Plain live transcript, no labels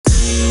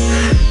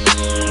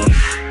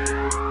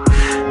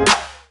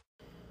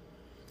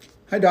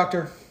Hi,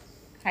 Doctor.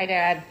 Hi,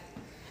 Dad.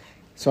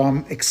 So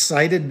I'm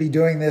excited to be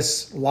doing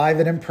this live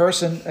and in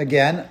person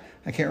again.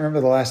 I can't remember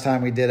the last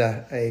time we did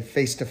a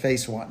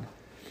face-to-face one.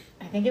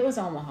 I think it was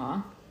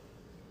Omaha.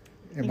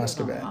 It must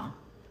have been.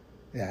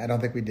 Yeah, I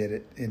don't think we did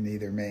it in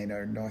either Maine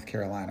or North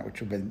Carolina,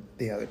 which would have been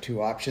the other two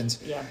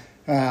options.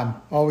 Yeah.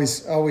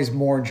 Always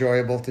more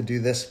enjoyable to do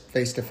this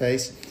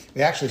face-to-face.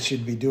 We actually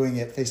should be doing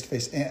it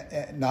face-to-face,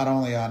 not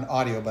only on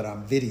audio, but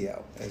on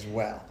video as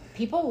well.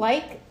 People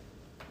like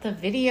the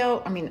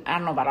video. I mean, I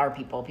don't know about our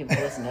people who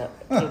listen to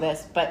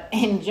this, but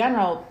in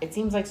general, it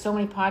seems like so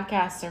many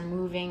podcasts are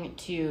moving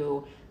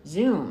to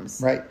Zooms.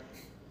 Right.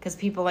 Because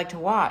people like to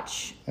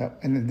watch. And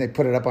then they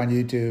put it up on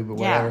YouTube or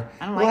whatever. Yeah,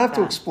 I don't we'll like have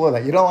to explore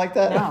that. You don't like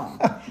that? No.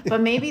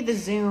 But maybe the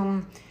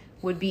Zoom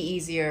would be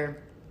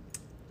easier.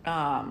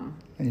 And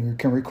you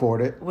can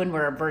record it. When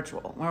we're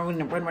virtual, or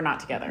when we're not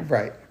together.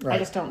 Right. I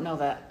just don't know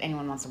that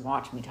anyone wants to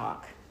watch me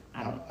talk.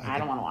 I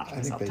don't want to watch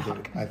myself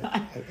talk. I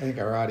think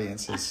our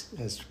audience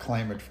has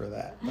clamored for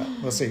that, but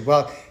we'll see.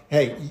 Well,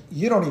 hey,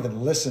 you don't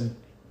even listen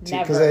to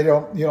because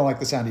you don't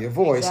like the sound of your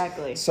voice.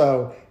 Exactly.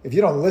 So if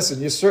you don't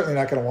listen, you're certainly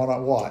not going to want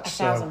to watch.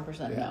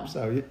 1,000% no.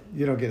 So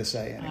you don't get a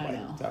say anyway. I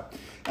know. So,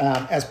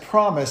 as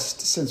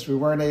promised, since we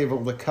weren't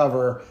able to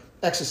cover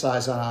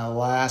exercise on our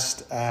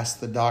last Ask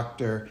the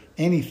Doctor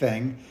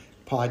Anything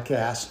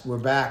podcast, we're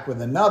back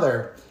with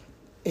another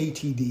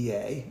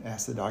ATDA,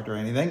 Ask the Doctor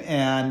Anything,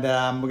 and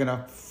we're going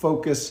to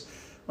focus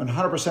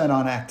 100%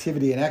 on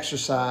activity and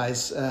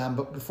exercise.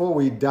 But before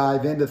we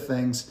dive into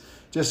things,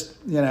 just,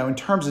 in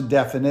terms of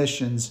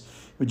definitions,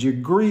 would you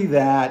agree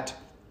that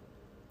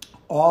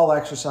all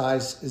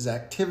exercise is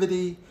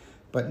activity,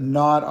 but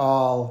not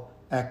all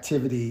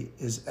activity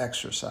is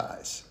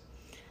exercise?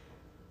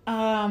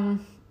 Let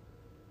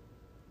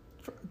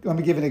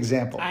me give an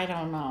example. I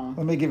don't know.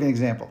 Let me give you an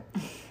example.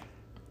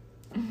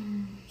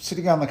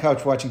 Sitting on the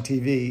couch watching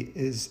TV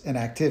is an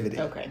activity.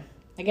 Okay.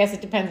 I guess it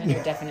depends on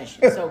your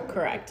definition. So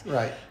correct.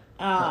 Right.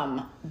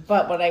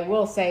 But what I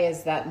will say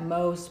is that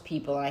most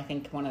people, and I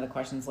think one of the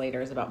questions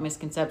later is about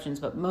misconceptions,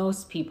 but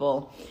most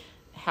people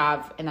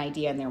have an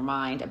idea in their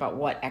mind about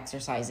what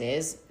exercise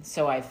is.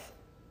 So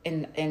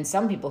in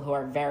some people who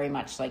are very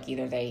much like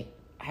either they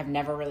have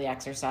never really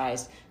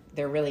exercised,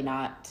 they're really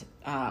not,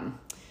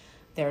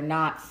 they're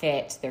not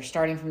fit, they're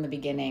starting from the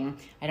beginning.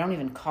 I don't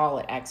even call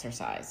it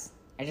exercise.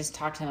 I just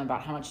talk to them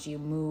about how much do you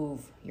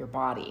move your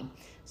body.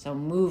 So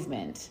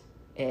movement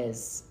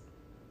is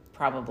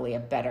probably a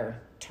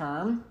better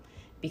term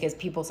because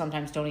people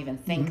sometimes don't even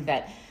think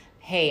that,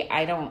 hey,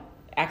 I don't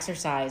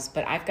exercise,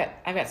 but I've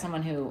got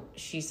someone who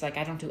she's like,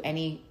 I don't do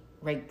any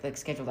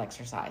scheduled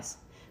exercise,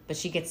 but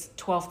she gets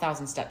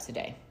 12,000 steps a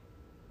day.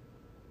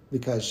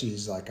 Because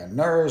she's like a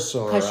nurse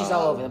or because she's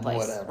all over the place.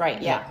 Whatever.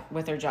 Right, yeah,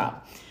 with her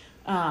job.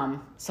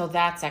 So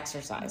that's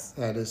exercise.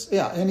 That is,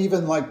 yeah, and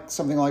even like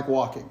something like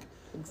walking.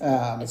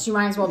 She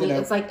might as well be.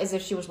 It's like as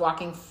if she was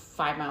walking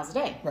 5 miles a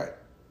day. Right.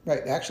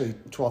 Actually,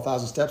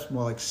 12,000 steps,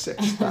 more like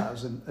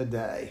 6,000 a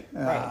day.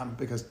 Right.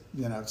 Because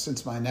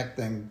since my neck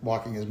thing,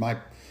 walking is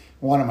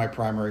one of my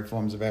primary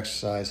forms of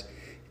exercise,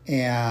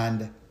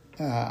 and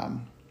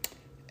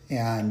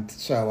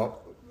so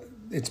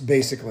it's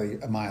basically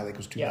a mile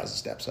equals 2,000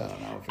 steps. I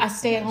don't know. A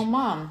stay-at-home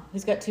mom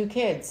who's got two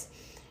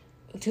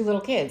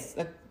little kids.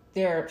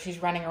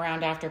 She's running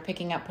around after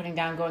picking up, putting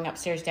down, going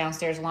upstairs,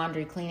 downstairs,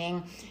 laundry,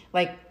 cleaning.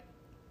 Like,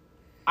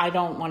 I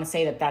don't want to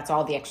say that that's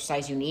all the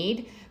exercise you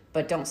need,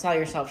 but don't sell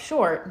yourself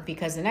short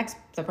because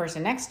the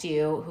person next to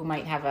you who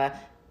might have a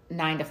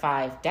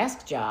 9-to-5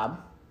 desk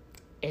job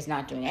is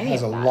not doing any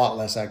of that. Has a lot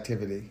less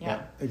activity.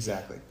 Yeah,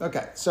 exactly.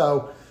 Okay,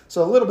 so a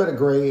little bit of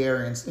gray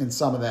area in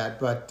some of that,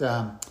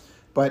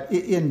 but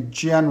in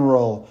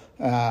general,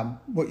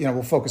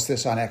 we'll focus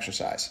this on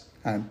exercise.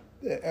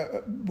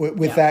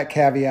 With that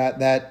caveat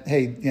that,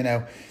 hey,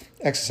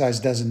 exercise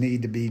doesn't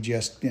need to be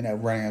just,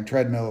 running on a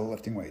treadmill or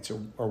lifting weights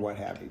or what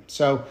have you.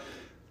 So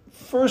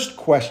first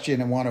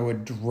question I want to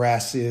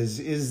address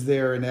is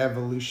there an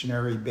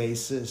evolutionary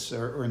basis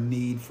or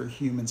need for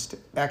humans to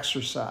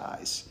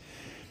exercise?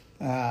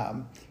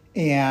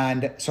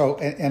 And so,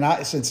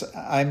 since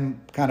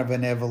I'm kind of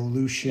an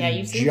evolution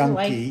you seem junkie. to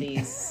like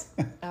these.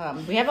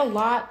 We have a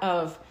lot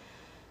of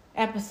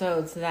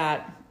episodes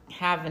that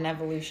have an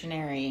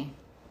evolutionary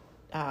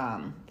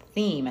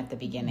theme at the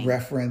beginning,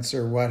 reference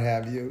or what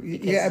have you.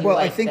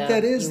 I think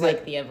that is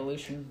like the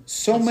evolution.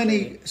 So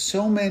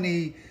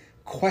many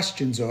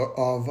questions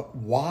of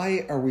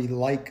why are we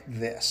like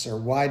this, or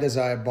why does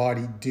our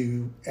body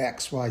do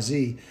X, Y,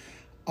 Z,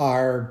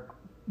 are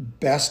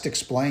best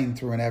explained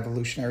through an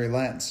evolutionary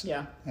lens.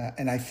 Yeah,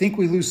 and I think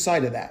we lose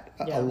sight of that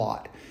a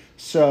lot.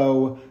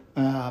 So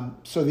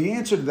the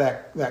answer to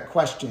that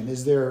question,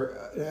 is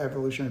there an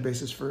evolutionary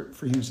basis for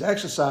humans to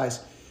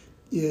exercise,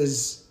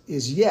 is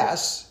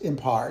yes, in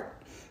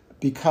part,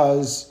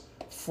 because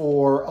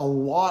for a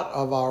lot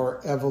of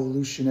our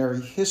evolutionary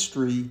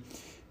history,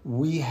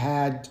 we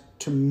had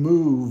to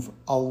move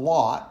a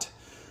lot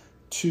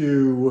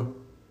to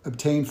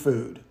obtain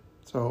food.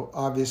 So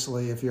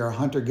obviously, if you're a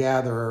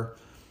hunter-gatherer,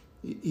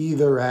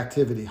 either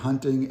activity,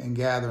 hunting and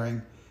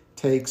gathering,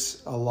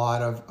 takes a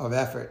lot of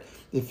effort.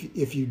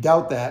 If you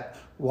doubt that,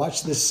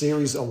 watch this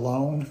series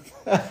Alone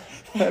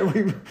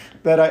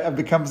that I've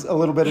become a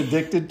little bit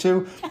addicted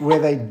to, where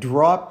they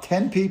drop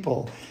 10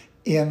 people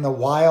in the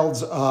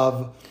wilds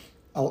of,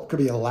 it could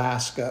be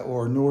Alaska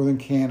or northern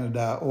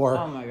Canada or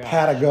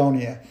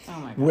Patagonia. Oh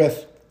my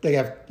gosh.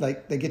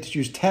 They get to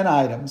choose 10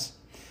 items.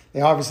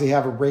 They obviously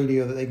have a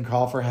radio that they can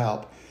call for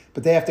help,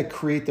 but they have to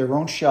create their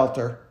own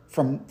shelter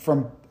from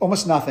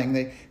almost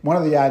nothing. One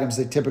of the items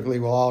they typically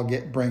will all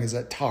bring is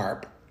a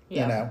tarp.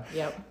 Yep.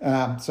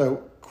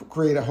 So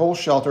create a whole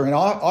shelter, and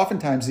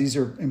oftentimes these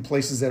are in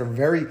places that are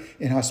very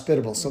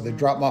inhospitable. So they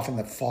drop them off in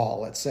the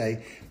fall, let's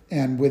say,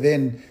 and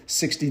within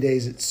 60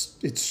 days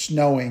it's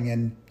snowing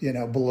and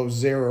below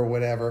zero or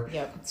whatever.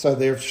 Yep. So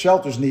their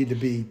shelters need to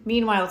be.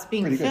 Meanwhile, it's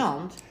being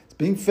filmed. It's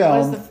being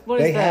filmed.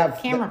 What is the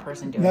camera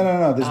person doing?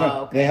 No. There's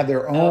no. Okay. They have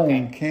their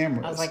own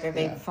cameras. I was like, are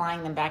they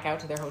flying them back out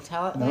to their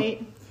hotel at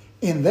night?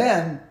 And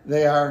then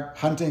they are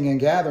hunting and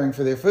gathering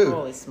for their food.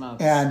 Holy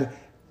smokes! And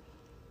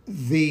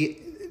the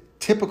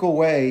typical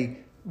way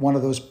one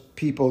of those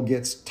people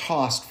gets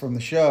tossed from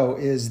the show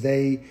is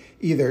they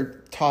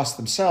either toss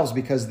themselves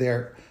because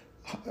they're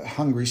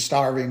hungry,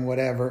 starving,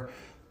 whatever,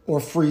 or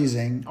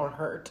freezing. Or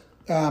hurt.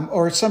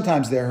 Or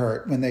sometimes they're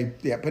hurt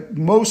but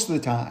most of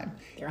the time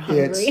they're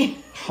hungry.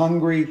 It's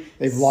hungry.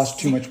 They've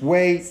lost too much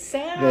weight.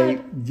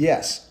 Sad.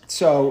 Yes.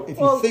 So if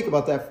you think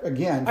about that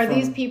again. Are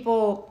these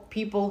people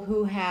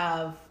who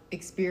have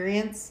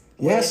experience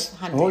yes. with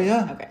hunting? Oh,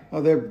 yeah. Okay.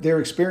 Oh, they're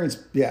experienced.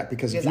 Yeah,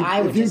 because if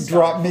you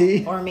drop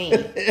me. Or me,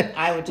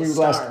 I would just we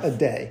starve. lost a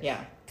day.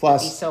 Yeah.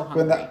 Plus, I'd be so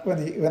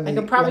hungry. when I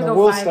could probably the go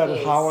wolves 5 started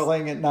days.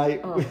 howling at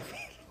night,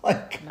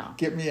 Oh.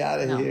 get me out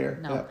of here.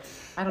 No. Yeah.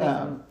 I don't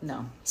even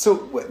know. So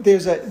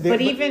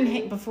But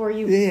even before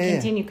you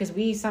continue, because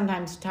we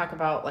sometimes talk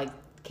about like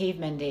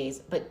cavemen days,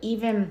 but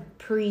even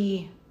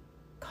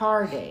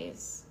pre-car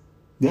days,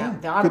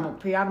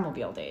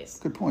 pre-automobile days.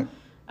 Good point.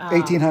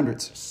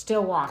 1800s.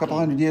 Still walking. A couple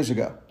hundred years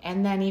ago.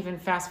 And then even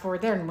fast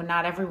forward there, when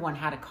not everyone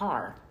had a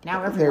car.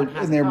 Now everyone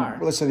has a car.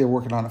 Let's say they're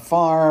working on a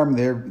farm.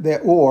 They're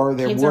kids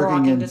working are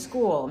walking to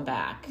school and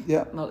back.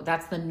 Yeah,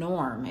 that's the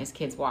norm, is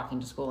kids walking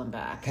to school and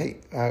back.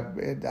 Hey,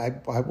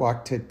 I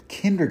walked to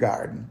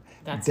kindergarten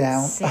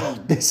down a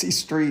busy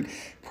street,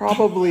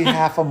 probably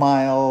half a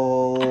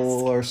mile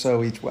or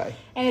so each way.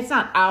 And it's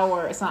not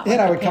It's not. Then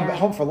like I would come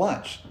home for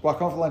lunch, walk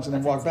home for lunch, and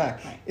then walk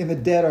back in the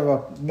dead of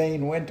a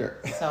Maine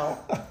winter. So,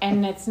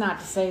 and it's not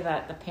to say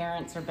that the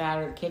parents are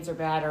bad or the kids are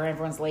bad or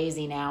everyone's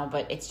lazy now,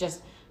 but it's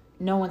just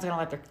no one's going to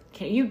let their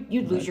kid.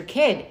 You'd lose your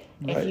kid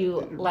if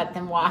you let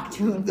them walk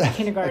to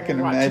kindergarten. I can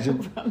and walk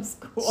imagine from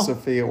school.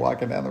 Sophia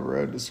walking down the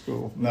road to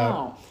school.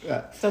 No.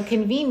 So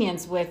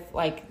convenience with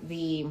like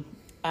the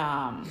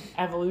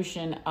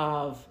evolution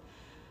of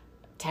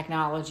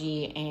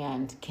technology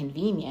and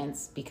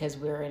convenience, because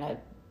we're in a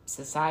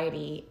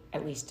society,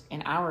 at least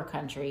in our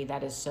country,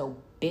 that is so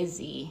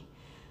busy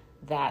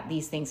that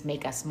these things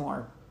make us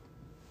more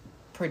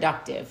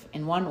productive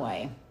in one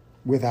way.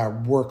 With our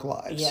work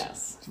lives.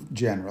 Yes.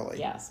 Generally.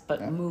 Yes,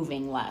 but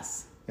moving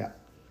less. Yeah,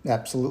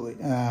 absolutely.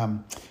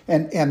 And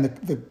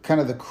the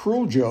kind of the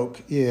cruel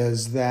joke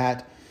is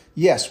that,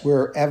 yes,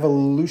 we're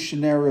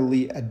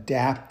evolutionarily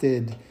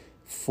adapted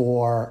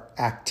for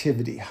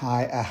activity,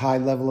 a high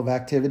level of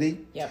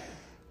activity. Yep.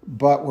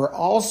 But we're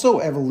also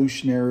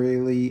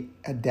evolutionarily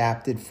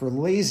adapted for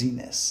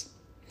laziness.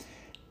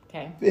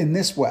 Okay. In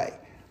this way,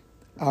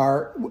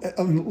 our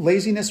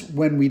laziness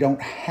when we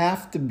don't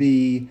have to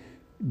be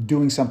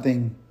doing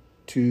something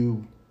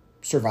to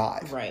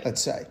survive, right.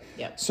 Let's say.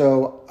 Yep.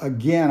 So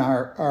again,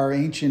 our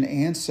ancient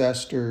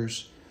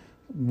ancestors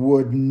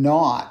would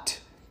not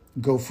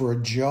go for a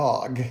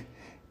jog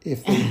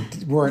if they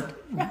weren't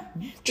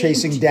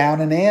chasing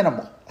down an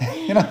animal.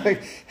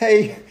 Like,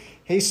 hey,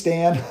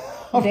 Stan.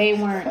 They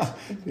weren't.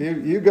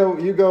 You go.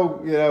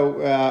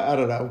 I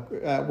don't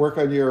know. Work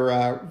on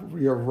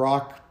your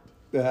rock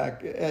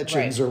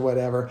etchings or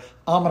whatever.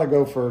 I'm going to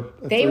go for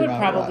a They would 3-mile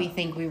probably run.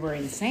 think we were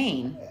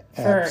insane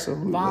for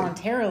Absolutely.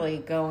 voluntarily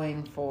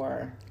going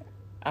for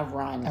a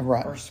run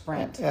or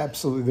sprint.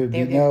 Absolutely.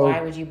 They'd be,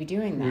 why would you be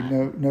doing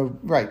that? No,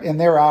 right. And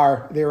there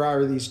are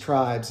these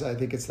tribes, I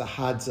think it's the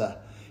Hadza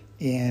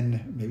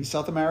in maybe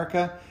South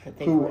America,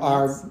 who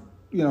are,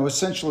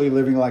 essentially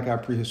living like our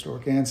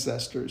prehistoric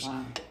ancestors.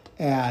 Wow.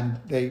 And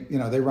they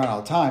run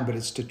all the time, but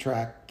it's to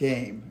track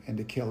game and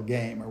to kill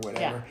game or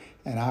whatever. Yeah.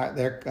 And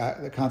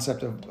the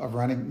concept of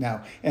running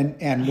now,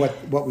 and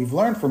what we've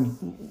learned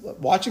from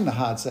watching the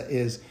Hadza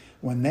is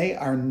when they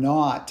are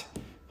not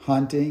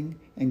hunting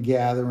and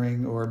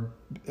gathering or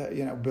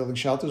building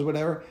shelters,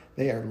 whatever,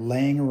 they are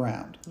laying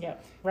around.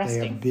 Yep,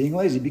 resting. They are being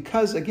lazy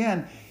because,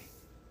 again,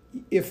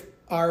 if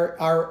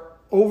our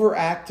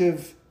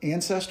overactive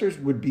ancestors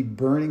would be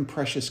burning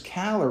precious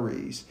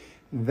calories,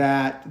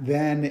 that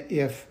then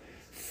if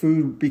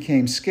food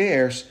became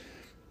scarce,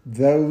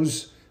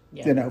 those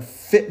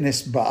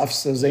fitness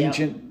buffs, those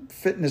ancient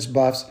fitness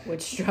buffs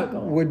would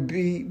struggle, would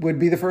be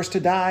the first to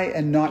die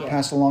and not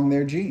pass along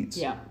their genes.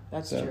 Yeah,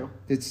 that's true.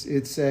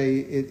 It's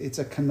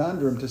a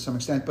conundrum to some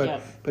extent,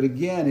 but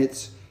again,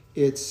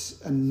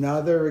 it's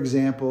another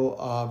example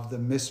of the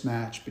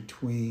mismatch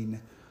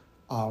between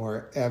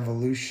our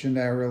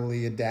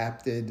evolutionarily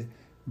adapted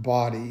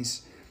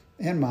bodies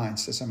and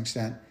minds to some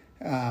extent,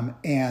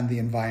 and the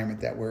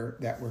environment that we're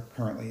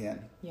currently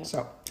in. Yeah.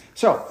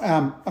 So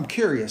I'm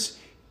curious,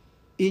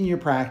 in your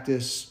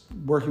practice,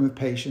 working with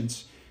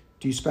patients,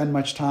 do you spend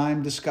much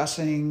time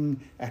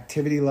discussing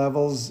activity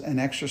levels and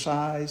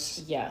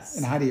exercise? Yes.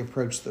 And how do you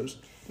approach those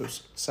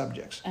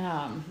subjects?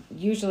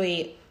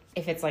 Usually,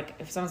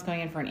 if someone's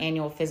coming in for an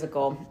annual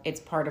physical, it's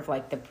part of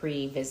like the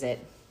pre-visit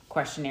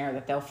questionnaire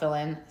that they'll fill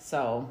in.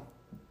 So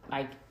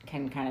I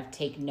can kind of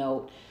take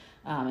note.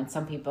 And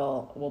some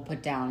people will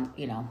put down,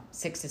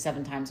 6 to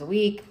 7 times a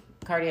week,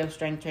 cardio,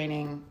 strength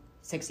training,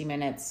 60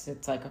 minutes.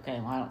 It's like, okay,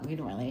 well, we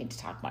don't really need to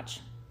talk much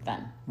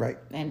then. Right.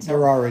 And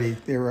so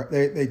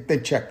they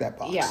check that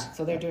box. Yeah.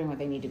 So they're doing what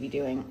they need to be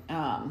doing.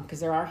 Because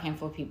there are a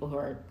handful of people who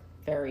are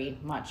very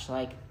much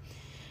like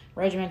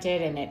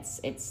regimented, and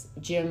it's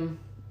gym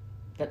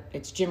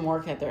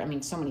work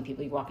that so many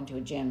people, you walk into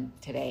a gym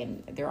today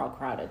and they're all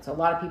crowded. So a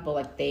lot of people,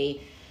 like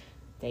they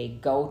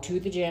go to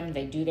the gym,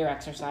 they do their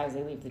exercise,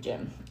 they leave the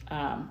gym.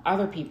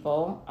 Other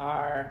people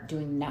are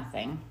doing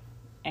nothing.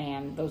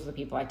 And those are the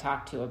people I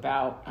talk to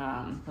about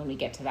when we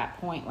get to that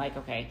point, like,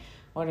 okay,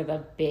 what are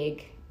the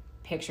big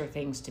picture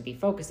things to be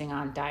focusing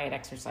on? Diet,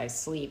 exercise,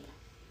 sleep,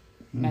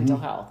 mental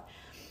health.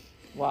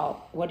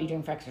 Well, what are you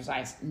doing for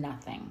exercise?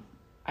 Nothing.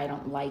 I'm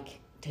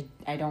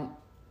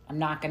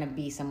not going to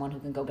be someone who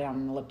can go down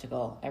an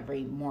elliptical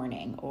every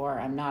morning, or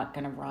I'm not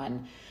going to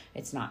run.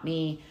 It's not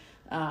me.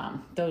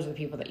 Those are the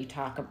people that you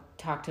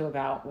talk to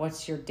about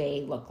what's your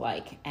day look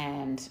like.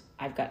 And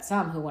I've got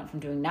some who went from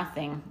doing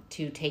nothing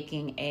to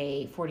taking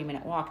a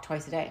 40-minute walk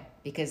twice a day,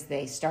 because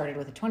they started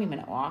with a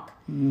 20-minute walk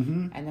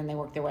and then they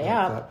worked their way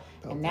up.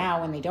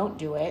 Now when they don't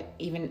do it,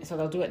 so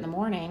they'll do it in the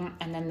morning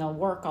and then they'll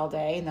work all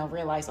day and they'll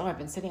realize, I've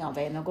been sitting all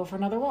day, and they'll go for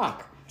another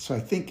walk. So I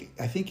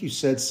think you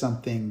said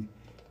something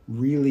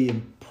really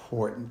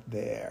important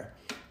there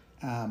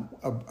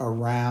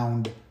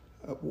around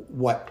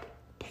what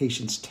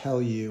patients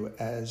tell you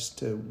as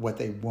to what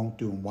they won't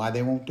do and why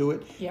they won't do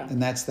it. Yeah.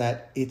 And that's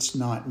that it's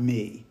not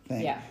me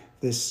thing. Yeah.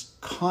 This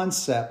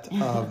concept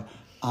of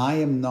I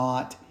am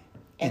not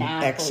an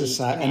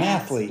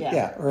athlete.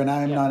 Or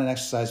I am not an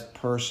exercise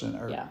person,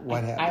 or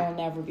what have you. I will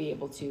never be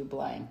able to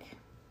blank.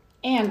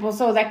 And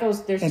so that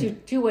goes, there's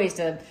two ways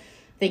to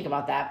think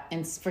about that.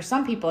 And for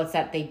some people, it's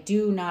that they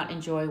do not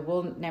enjoy,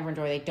 will never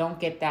enjoy, they don't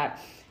get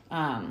that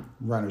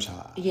runner's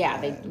high.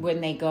 Yeah, when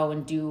they go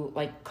and do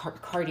like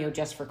cardio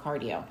just for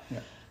cardio.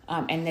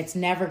 Yeah. And it's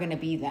never going to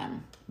be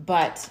them.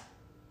 But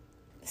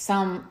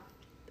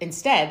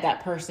instead,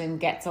 that person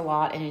gets a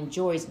lot and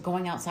enjoys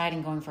going outside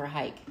and going for a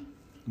hike.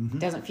 Mm-hmm.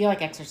 Doesn't feel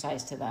like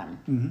exercise to them.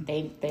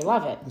 Mm-hmm. They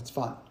love it. It's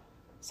fun.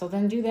 So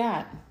then do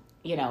that.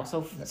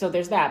 So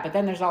there's that. But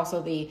then there's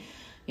also the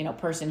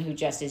person who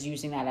just is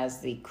using that as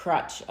the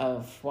crutch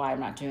of why I'm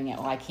not doing it.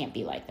 Well, I can't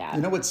be like that.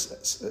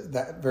 What's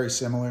that very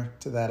similar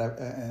to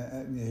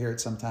that? You hear it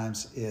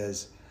sometimes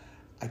is,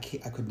 I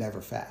could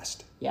never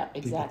fast. Yeah,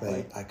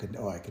 exactly. I could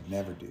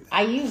never do that.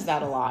 I use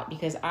that a lot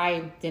because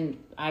I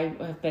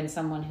have been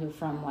someone who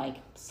from like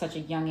such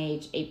a young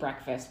age ate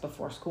breakfast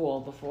before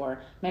school,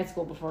 before med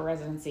school, before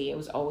residency. It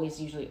was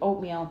always usually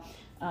oatmeal.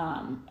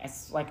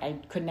 It's like I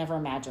could never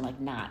imagine like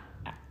not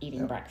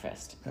eating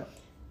breakfast. Yep.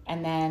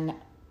 And then,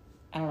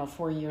 I don't know,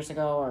 4 years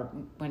ago, or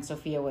when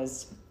Sophia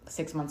was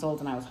 6 months old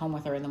and I was home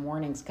with her in the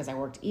mornings because I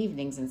worked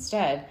evenings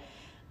instead,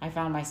 I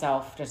found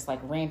myself just like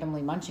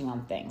randomly munching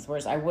on things,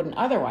 whereas I wouldn't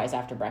otherwise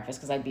after breakfast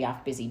because I'd be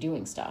off busy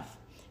doing stuff.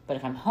 But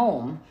if I'm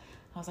home,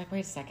 I was like, wait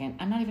a second,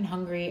 I'm not even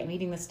hungry. I'm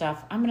eating this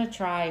stuff. I'm going to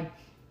try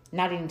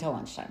not eating until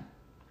lunchtime.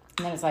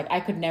 And then it's like,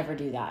 I could never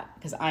do that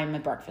because I'm a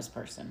breakfast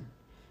person.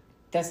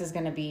 This is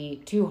going to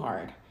be too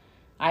hard.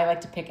 I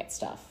like to pick at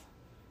stuff.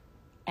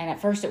 And at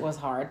first it was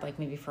hard, like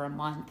maybe for a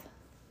month.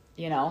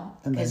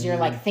 Because you're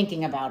like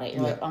thinking about it.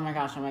 You're like, oh my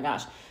gosh. And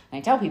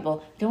I tell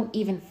people, don't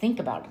even think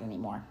about it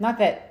anymore. Not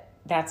that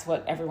that's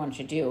what everyone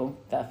should do,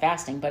 the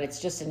fasting, but it's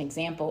just an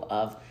example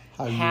of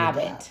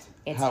habit.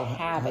 It's habit.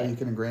 How you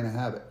can ingrain a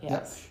habit.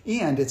 Yes.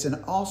 Yeah. And it's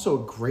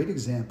also a great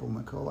example,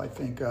 Nicole, I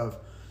think, of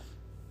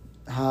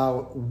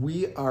how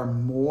we are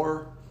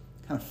more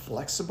kind of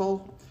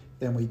flexible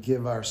than we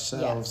give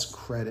ourselves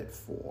credit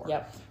for.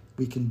 Yep.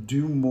 We can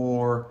do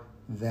more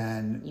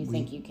than we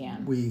think you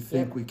can. We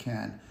think we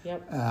can.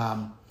 Yep.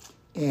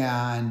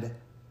 And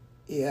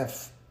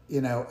if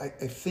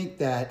I think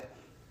that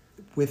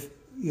with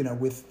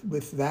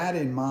that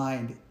in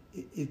mind,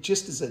 it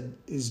just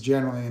is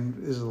generally, and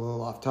this is a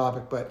little off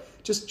topic, but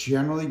just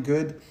generally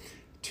good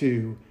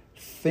to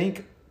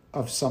think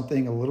of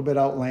something a little bit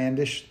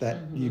outlandish that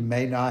you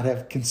may not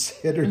have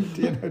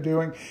considered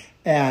doing,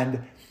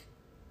 and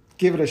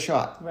give it a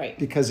shot. Right.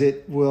 Because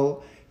it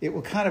will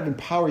kind of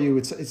empower you.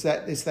 It's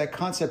that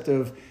concept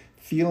of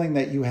feeling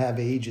that you have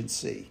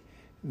agency,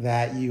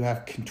 that you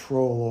have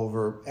control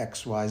over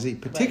X, Y, Z,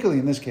 particularly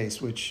in this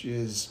case, which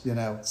is,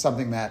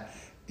 something that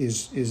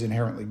is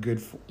inherently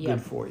good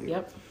for you.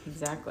 Yep,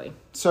 exactly.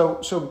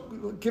 So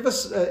give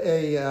us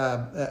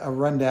a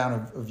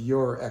rundown of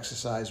your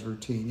exercise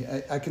routine.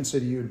 I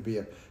consider you to be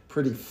a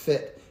pretty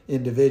fit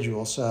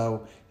individual.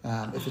 So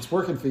if it's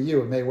working for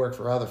you, it may work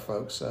for other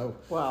folks. So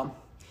well,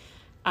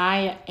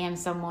 I am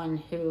someone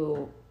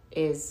who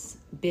is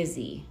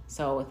busy.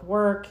 So with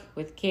work,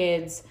 with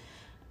kids,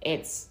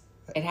 it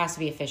has to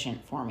be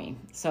efficient for me.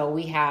 So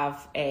we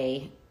have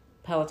a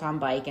Peloton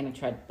bike and a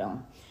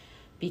treadmill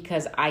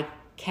because I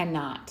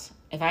cannot.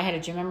 If I had a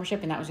gym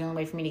membership and that was the only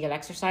way for me to get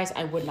exercise,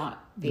 I would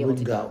not be able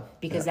to go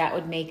because that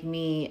would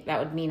mean I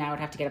would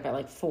have to get up at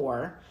like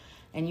 4.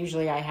 And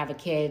usually I have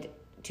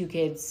two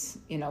kids,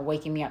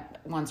 waking me up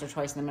once or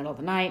twice in the middle of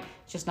the night.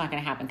 It's just not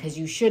going to happen because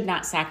you should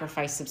not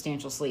sacrifice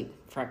substantial sleep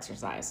for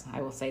exercise.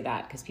 I will say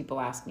that because people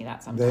ask me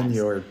that sometimes.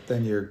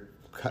 Then you're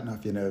cutting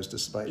off your nose to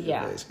spite your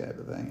face kind of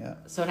a thing. Yeah.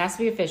 So it has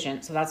to be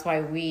efficient. So that's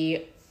why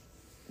we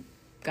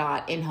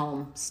got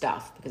in-home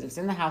stuff because if it's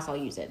in the house, I'll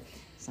use it.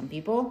 Some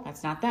people,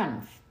 that's not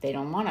them. They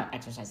don't want to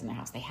exercise in their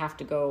house. They have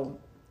to go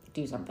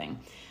do something.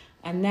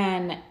 And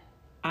then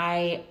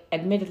I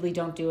admittedly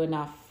don't do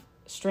enough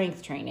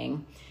strength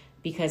training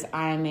because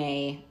I'm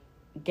a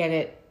get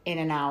it in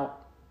and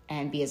out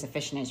and be as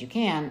efficient as you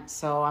can.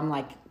 So I'm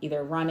like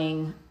either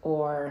running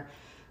or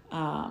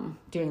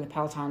doing the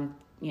Peloton,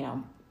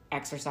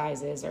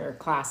 exercises or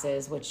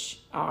classes, which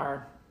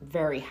are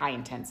very high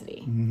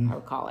intensity, I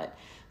would call it.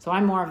 So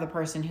I'm more of the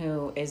person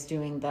who is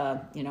doing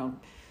the,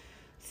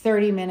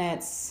 30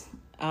 minutes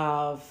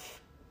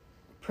of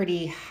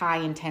pretty high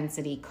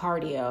intensity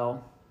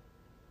cardio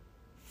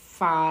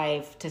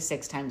 5 to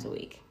 6 times a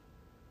week.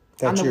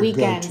 That's on the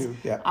weekends, go-to.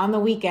 Yeah. On the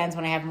weekends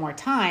when I have more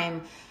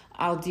time,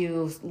 I'll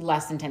do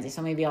less intensity.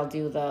 So maybe I'll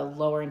do the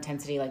lower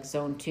intensity, like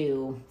zone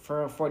 2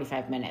 for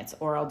 45 minutes,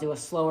 or I'll do a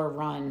slower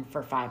run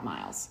for 5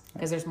 miles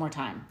because there's more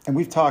time. And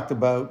we've talked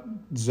about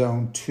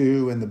zone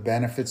 2 and the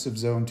benefits of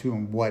zone 2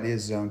 and what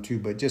is zone 2,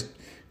 but just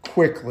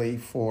quickly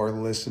for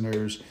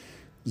listeners,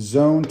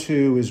 zone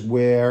 2 is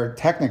where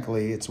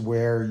technically it's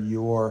where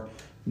your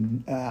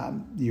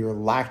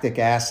lactic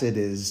acid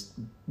is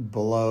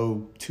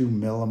below 2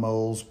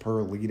 millimoles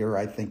per liter,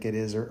 I think it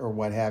is, or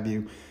what have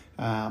you.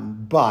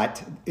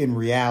 But in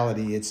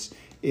reality,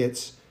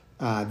 it's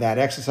that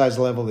exercise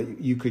level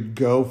that you could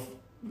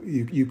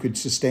you could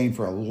sustain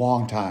for a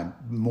long time,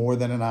 more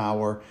than an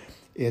hour.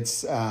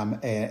 It's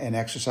an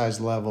exercise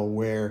level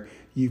where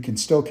you can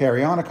still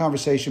carry on a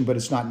conversation, but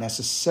it's not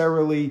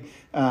necessarily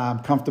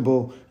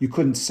comfortable. You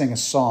couldn't sing a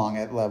song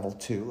at level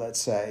 2, let's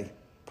say,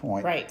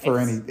 point, right. for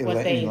any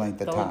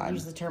length of time. They'll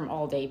use the term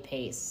all-day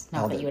pace.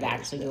 Not that you would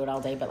actually do it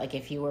all day, but like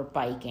if you were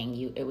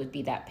biking, it would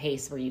be that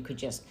pace where you could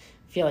just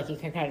feel like you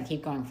could kind of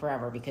keep going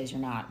forever because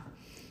you're not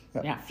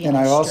feeling And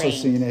I've also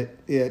strained.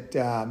 seen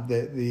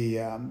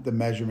the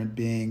measurement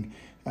being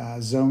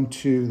zone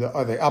 2,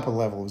 the upper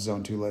level of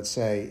zone 2, let's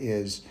say,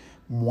 is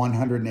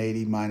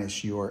 180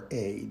 minus your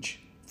age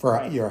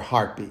for your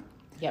heartbeat.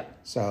 Yep.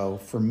 So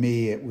for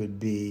me, it would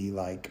be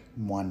like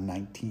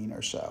 119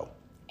 or so.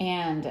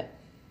 And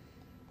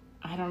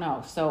I don't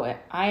know. So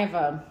I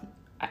have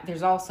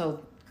there's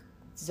also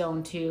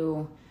zone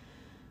 2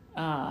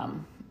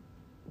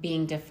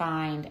 being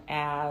defined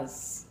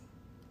as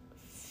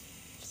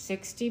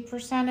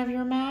 60% of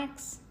your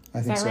max. I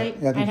think Is that so. right?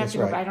 Yeah, I think that's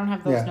right. I don't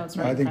have those notes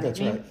right I in think front that's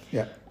of me.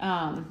 right.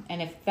 Yeah.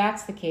 And if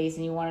that's the case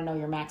and you want to know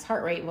your max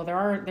heart rate, well,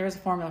 there's a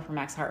formula for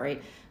max heart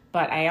rate.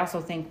 But I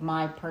also think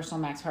my personal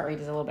max heart rate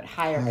is a little bit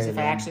higher because if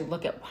I actually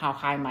look at how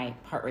high my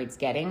heart rate's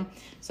getting.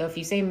 So if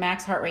you say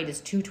max heart rate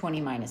is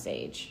 220 minus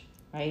age,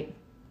 right?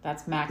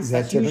 That's max.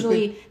 That's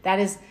usually,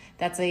 that's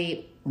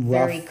a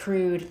very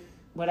crude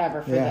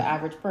whatever for the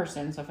average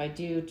person. So if I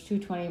do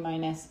 220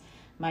 minus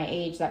my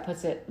age, that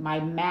puts my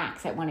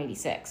max at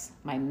 186.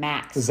 My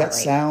max. Does that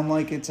sound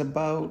like it's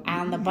about?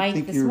 On the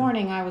bike this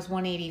morning, I was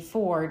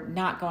 184,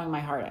 not going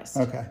my hardest.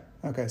 Okay.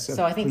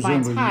 So I think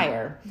mine's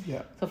higher. Yeah.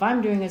 So if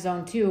I'm doing a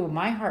zone 2,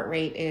 my heart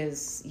rate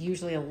is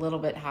usually a little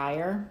bit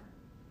higher.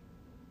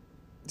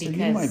 Because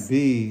so you might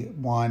be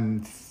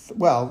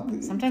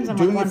sometimes I'm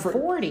like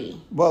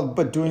 140.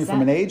 But doing it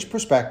from an age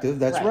perspective,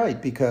 that's right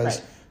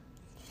because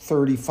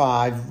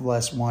 35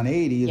 less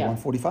 180 is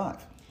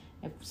 145.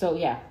 So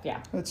yeah.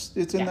 It's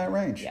in that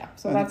range. Yeah.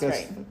 So that's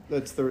right.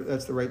 That's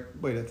the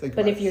right way to think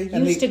about it. But if you're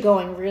used to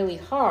going really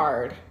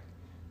hard,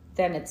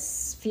 then it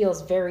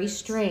feels very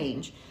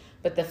strange.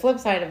 But the flip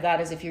side of that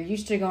is if you're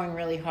used to going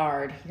really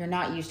hard, you're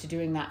not used to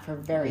doing that for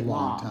very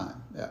long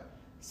time. Yeah.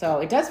 So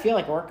it does feel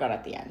like a workout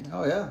at the end.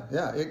 Oh yeah.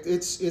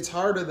 It's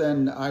harder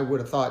than I would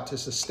have thought to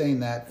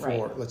sustain that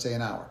for let's say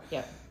an hour.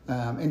 Yeah.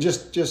 And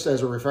just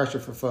as a refresher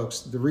for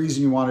folks, the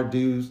reason you want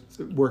to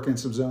work in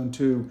some zone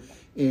 2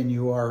 in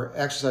your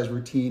exercise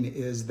routine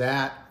is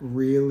that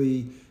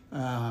really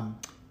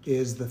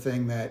is the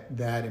thing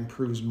that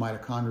improves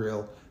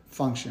mitochondrial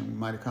function.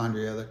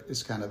 Mitochondria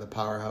is kind of the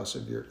powerhouse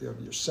of your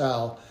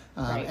cell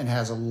and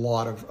has a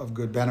lot of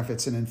good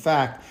benefits. And in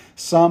fact,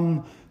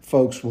 some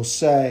folks will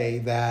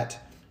say that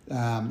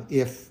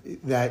if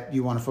that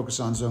you want to focus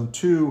on zone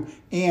 2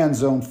 and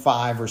zone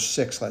 5 or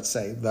 6, let's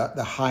say,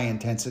 the high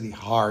intensity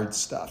hard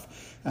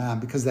stuff.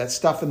 Because that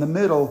stuff in the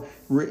middle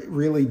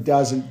really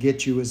doesn't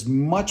get you as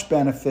much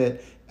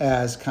benefit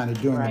as kind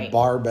of doing the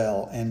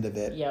barbell end of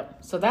it. Yep.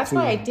 So that's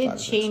why I did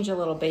change a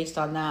little based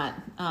on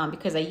that,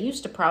 because I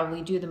used to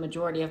probably do the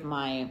majority of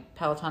my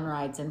Peloton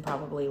rides in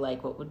probably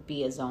like what would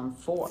be a zone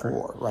 4.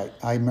 4, right.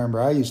 I remember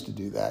I used to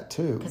do that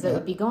too. Because it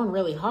would be going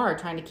really hard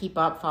trying to keep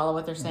up, follow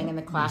what they're saying in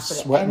the class. But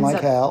sweating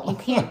like hell. You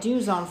can't do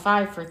zone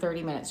 5 for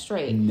 30 minutes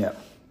straight. No.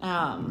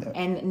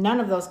 And none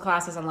of those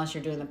classes, unless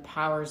you're doing the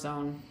power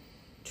zone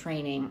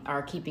training,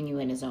 are keeping you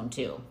in a zone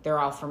 2. They're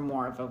all for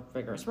more of a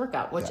rigorous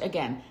workout, which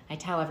again, I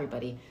tell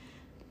everybody,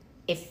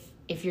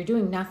 if you're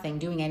doing nothing,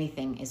 doing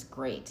anything is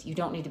great. You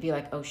don't need to be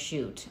like, oh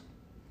shoot,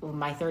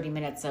 my 30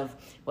 minutes of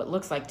what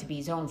looks like to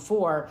be zone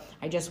 4,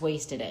 I just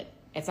wasted it.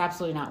 It's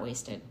absolutely not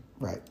wasted.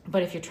 Right.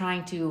 But if you're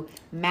trying to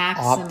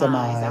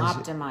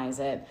optimize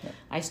it,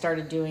 I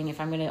started doing, if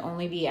I'm going to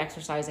only be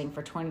exercising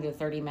for 20 to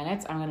 30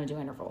 minutes, I'm going to do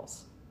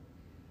intervals.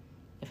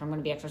 If I'm going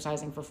to be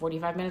exercising for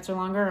 45 minutes or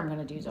longer, I'm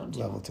going to do zone 2.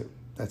 Level 2.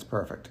 That's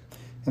perfect.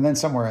 And then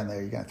somewhere in there,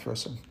 you're going to throw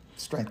some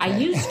strength training.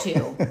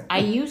 I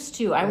used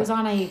to. I was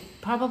on a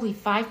probably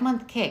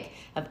 5-month kick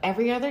of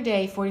every other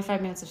day,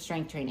 45 minutes of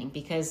strength training,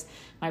 because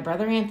my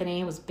brother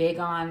Anthony was big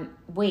on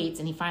weights,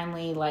 and he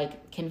finally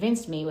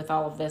convinced me with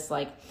all of this,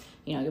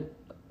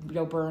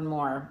 you'll burn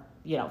more,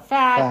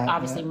 fat,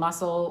 obviously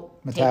muscle.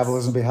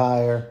 Metabolism be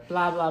higher.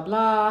 Blah, blah,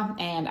 blah.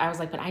 And I was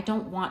like, but I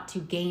don't want to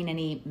gain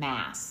any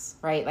mass,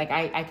 right? Like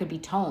I could be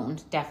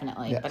toned,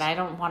 definitely, but I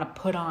don't want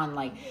to put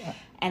on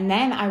And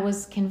then I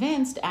was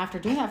convinced after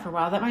doing that for a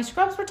while that my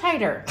scrubs were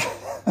tighter.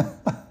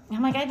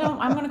 I'm like, I'm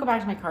going to go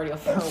back to my cardio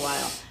for a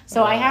while.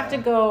 So I have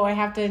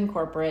to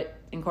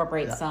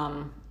incorporate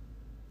some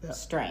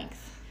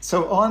strength.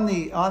 So on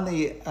the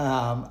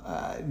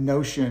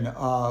notion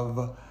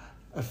of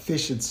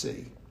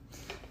efficiency,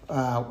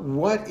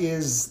 what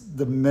is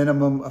the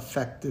minimum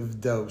effective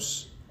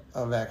dose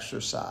of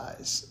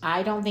exercise?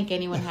 I don't think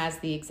anyone has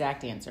the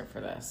exact answer for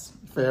this.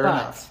 Fair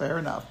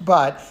enough.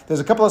 But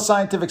there's a couple of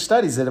scientific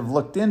studies that have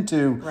looked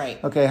into,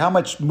 okay, how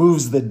much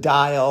moves the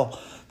dial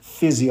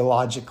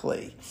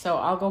physiologically. So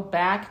I'll go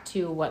back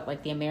to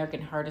what the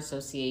American Heart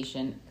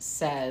Association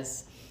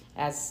says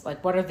as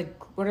what are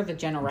the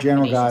general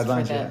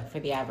recommendations for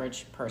the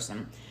average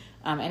person.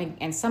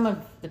 And some of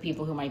the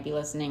people who might be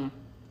listening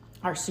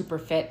are super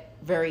fit,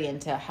 very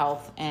into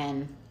health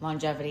and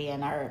longevity,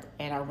 and are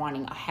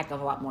wanting a heck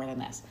of a lot more than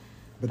this.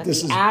 But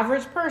the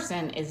average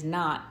person is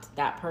not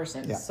that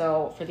person. Yeah.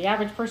 So for the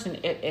average person,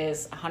 it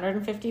is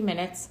 150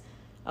 minutes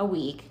a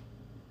week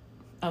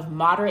of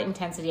moderate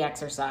intensity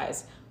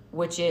exercise,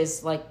 which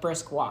is like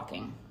brisk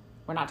walking.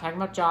 We're not talking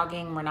about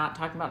jogging. We're not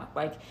talking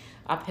about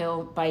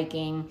uphill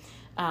biking.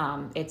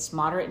 It's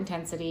moderate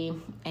intensity,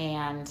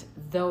 and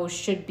those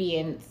should be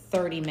in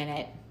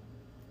 30-minute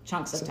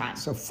chunks of time.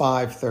 So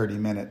 5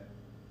 30-minute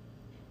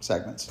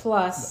segments.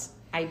 Plus,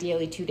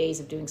 ideally, 2 days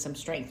of doing some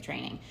strength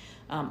training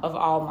of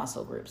all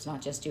muscle groups,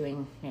 not just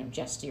doing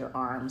just your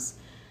arms.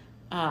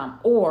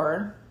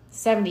 Or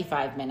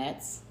 75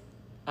 minutes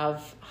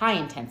of high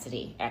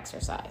intensity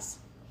exercise.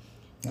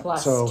 Yeah.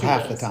 Plus so 2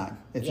 half days. the time.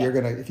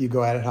 If you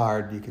go at it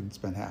hard, you can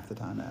spend half the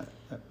time at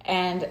it.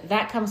 And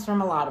that comes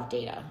from a lot of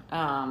data.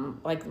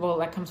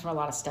 That comes from a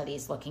lot of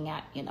studies looking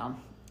at,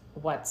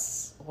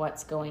 what's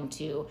going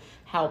to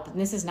help. And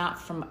this is not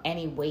from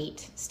any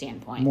weight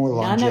standpoint. More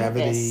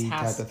longevity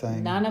type of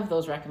thing. None of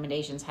those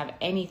recommendations have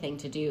anything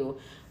to do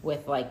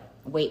with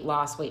weight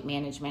loss, weight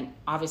management.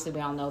 Obviously,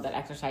 we all know that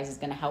exercise is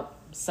going to help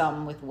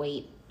some with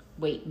weight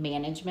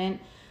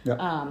management. Yep.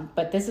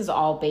 But this is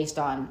all based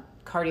on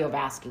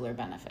cardiovascular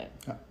benefit.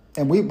 Yeah.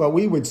 And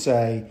we would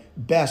say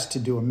best to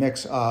do a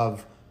mix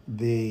of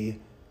the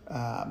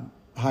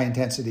high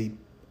intensity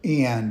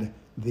and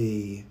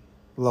the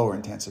lower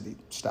intensity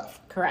stuff.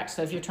 Correct.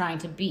 So if you're trying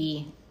to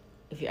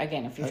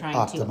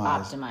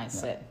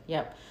optimize it.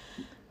 Yep.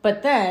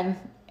 But then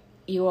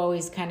you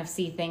always kind of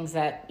see things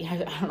that, I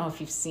don't know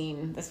if you've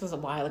seen, this was a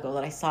while ago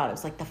that I saw it. It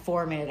was like the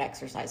 4-minute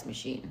exercise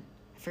machine.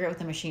 I forget what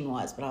the machine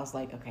was, but I was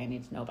like, okay, I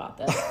need to know about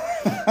this.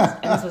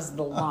 And this was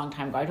a long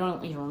time ago. I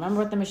don't even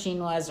remember what the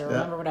machine was or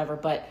remember whatever,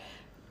 but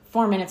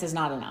 4 minutes is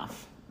not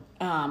enough.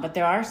 But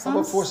there are some... How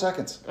about 4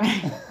 seconds?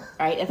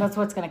 Right? And that's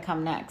what's going to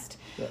come next.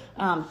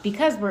 Yeah.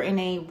 Because we're in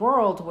a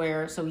world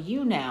where,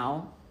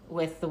 now,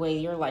 with the way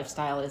your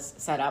lifestyle is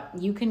set up,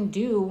 you can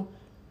do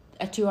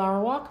a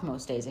 2-hour walk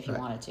most days if you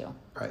wanted to.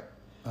 Right.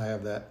 I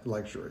have that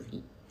luxury.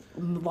 A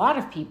lot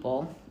of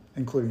people...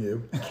 including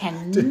you,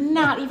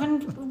 cannot even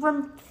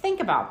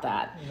think about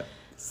that. Yeah.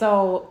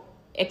 So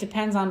it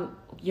depends on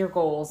your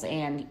goals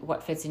and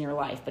what fits in your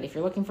life. But if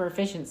you're looking for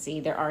efficiency,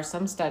 there are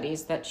some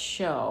studies that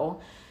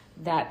show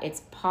that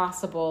it's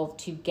possible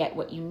to get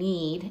what you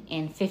need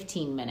in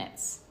 15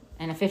 minutes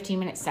in a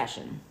 15-minute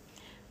session.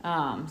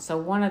 So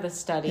one of the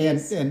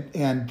studies...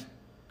 And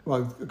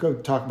go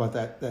talk about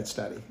that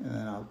study, and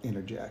then I'll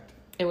interject.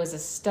 It was a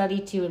study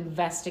to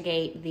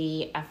investigate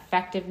the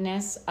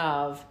effectiveness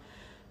of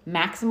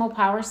maximal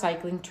power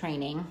cycling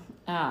training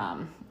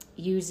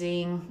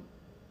using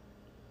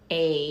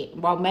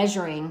while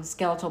measuring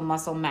skeletal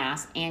muscle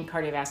mass and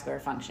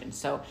cardiovascular function.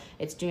 So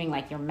it's doing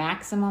like your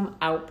maximum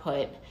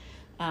output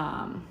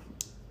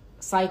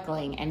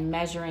cycling and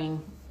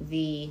measuring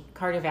the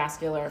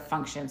cardiovascular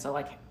function. So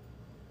like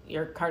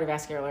your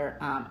cardiovascular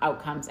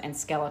outcomes and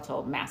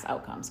skeletal mass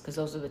outcomes, because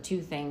those are the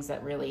two things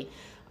that really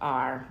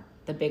are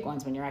the big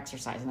ones when you're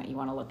exercising that you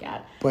want to look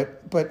at.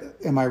 But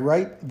am I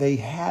right? They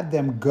had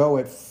them go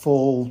at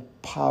full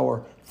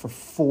power for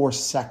 4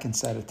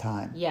 seconds at a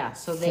time. Yeah,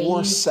 so they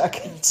 4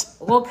 seconds.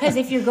 Well, because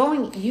if you're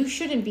going, you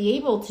shouldn't be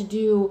able to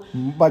do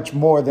much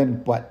more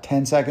than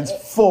 10 seconds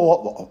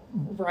full.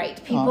 Right,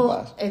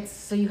 people. It's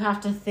so you have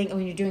to think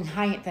when you're doing the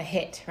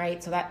HIIT,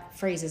 right? So that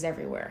phrase is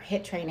everywhere,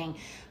 HIIT training.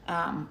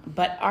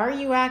 But are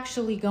you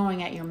actually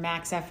going at your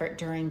max effort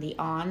during the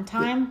on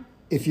time?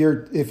 If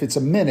it's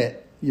a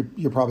minute,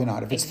 you're probably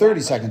not. If it's 30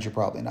 seconds, you're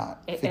probably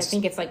not. I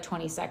think it's like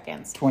 20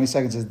 seconds. 20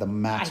 seconds is the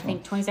maximum. I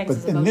think 20 seconds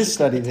is the most. But in this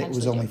study, it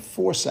was only do.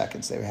 4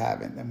 seconds they were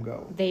having them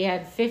go. They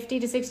had 50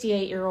 to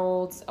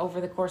 68-year-olds over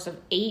the course of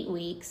 8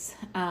 weeks.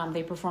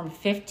 They performed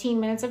 15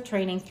 minutes of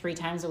training 3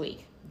 times a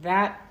week.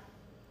 That,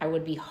 I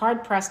would be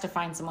hard-pressed to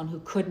find someone who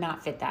could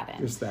not fit that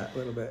in. Just that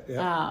little bit,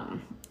 yeah.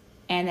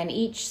 And then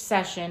each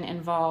session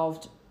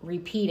involved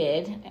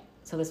repeated,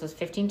 so this was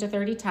 15 to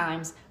 30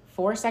 times,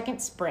 4-second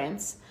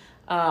sprints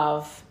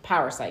of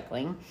power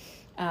cycling,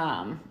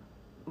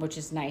 which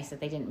is nice that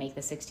they didn't make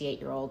the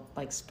 68-year-old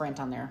like sprint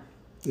on their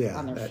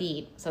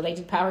feet. So they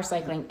did power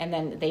cycling, and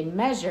then they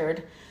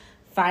measured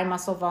thigh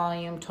muscle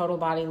volume, total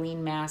body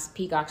lean mass,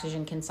 peak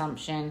oxygen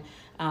consumption,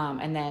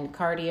 and then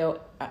cardio,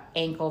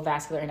 ankle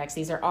vascular index.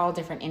 These are all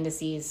different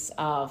indices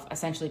of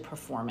essentially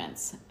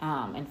performance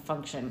and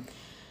function,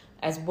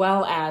 as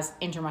well as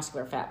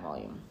intramuscular fat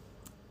volume.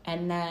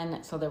 And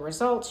then, so the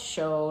results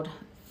showed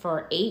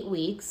for 8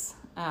 weeks,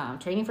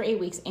 training for 8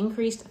 weeks,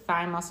 increased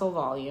thigh muscle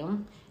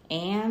volume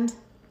and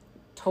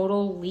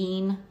total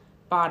lean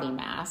body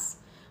mass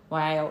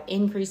while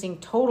increasing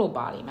total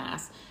body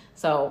mass.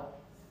 So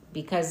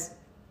because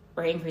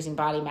we're increasing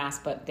body mass,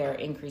 but they're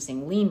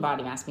increasing lean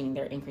body mass, meaning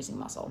they're increasing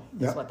muscle.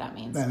 That's what that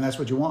means. And that's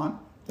what you want.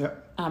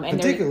 Yep. And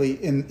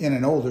particularly in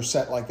an older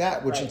set like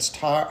that, which it's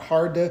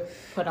hard to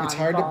put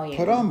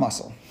on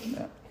muscle.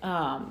 Yeah.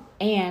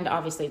 And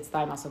obviously it's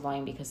thigh muscle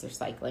volume because they're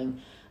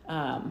cycling.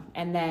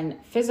 And then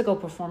physical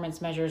performance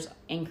measures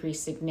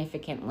increase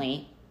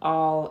significantly,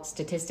 all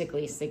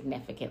statistically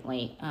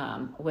significantly,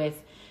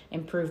 with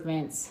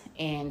improvements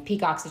in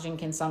peak oxygen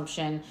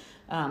consumption.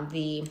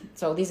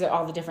 So these are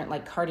all the different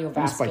like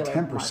cardiovascular it's by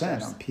 10% markers,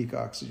 on peak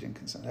oxygen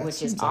consumption,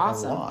 which is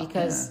awesome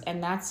because,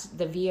 and that's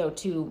the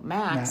VO2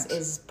 max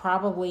is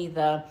probably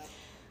the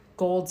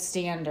gold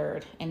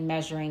standard in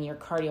measuring your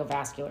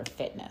cardiovascular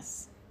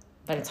fitness.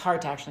 But it's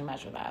hard to actually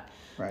measure that.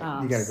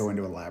 Right. You got to go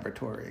into a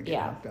laboratory and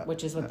get hooked up.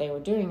 Which is what they were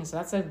doing. So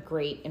that's a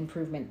great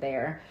improvement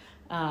there.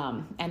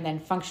 And then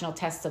functional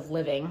tests of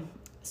living.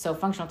 So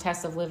functional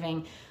tests of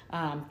living,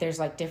 there's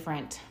like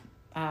different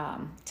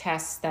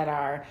tests that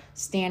are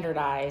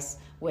standardized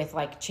with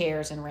like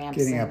chairs and ramps.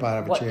 Getting up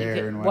out of a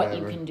chair and whatever.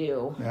 What you can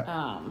do. Yep.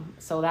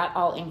 So that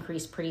all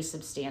increased pretty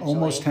substantially.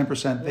 Almost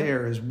 10%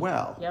 there as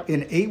well. Yep.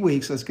 In 8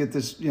 weeks, let's get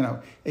this,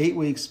 8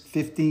 weeks,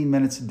 15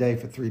 minutes a day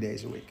for 3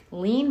 days a week.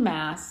 Lean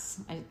mass,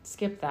 I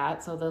skipped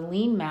that. So the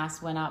lean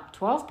mass went up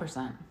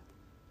 12%.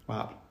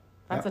 Wow.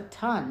 That's a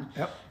ton.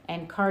 Yep.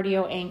 And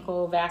cardio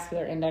ankle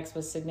vascular index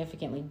was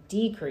significantly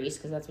decreased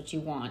because that's what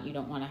you want. You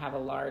don't want to have a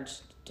large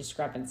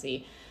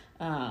discrepancy.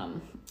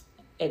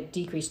 It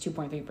decreased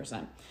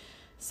 2.3%.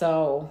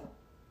 So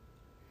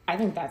I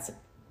think that's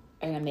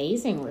an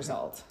amazing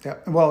result. Yeah.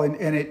 Well,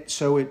 and it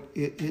shows,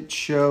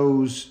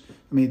 shows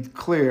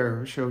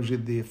you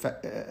the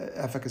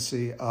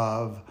efficacy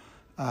of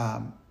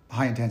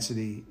high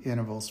intensity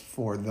intervals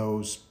for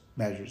those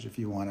measures if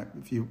you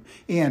want to.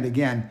 And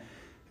again,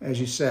 as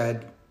you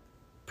said,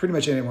 pretty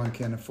much anyone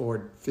can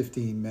afford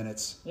 15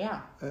 minutes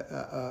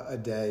a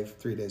day,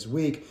 3 days a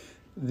week.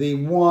 The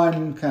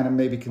one kind of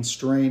maybe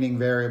constraining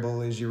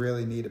variable is you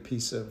really need a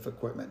piece of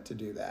equipment to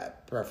do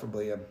that,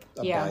 preferably a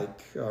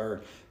bike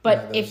or.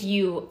 But if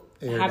you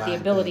have the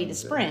ability to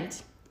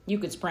sprint, you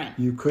could sprint.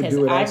 You could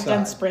do it outside. I've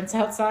done sprints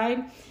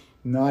outside.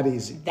 Not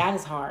easy. That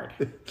is hard.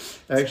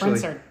 Actually,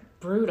 sprints are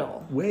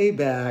brutal. Way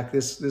back,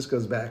 this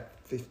goes back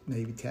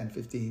maybe 10,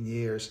 15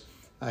 years.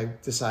 I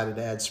decided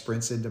to add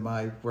sprints into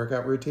my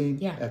workout routine.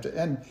 Yeah.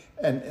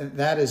 And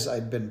that is,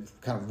 I'd been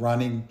kind of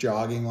running,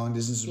 jogging, long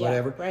distances,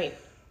 whatever. Right.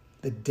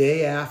 The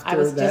day after that I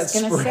was just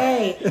going to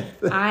say,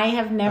 I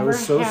have never I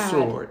was so had...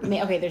 sore.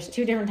 Okay, there's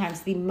 2 different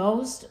times. The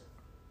most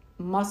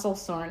muscle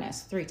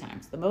soreness, 3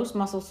 times. The most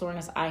muscle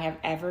soreness I have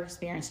ever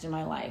experienced in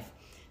my life.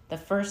 The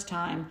first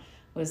time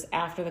was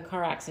after the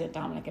car accident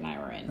Dominic and I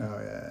were in.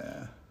 Oh,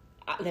 yeah.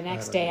 The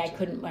next day,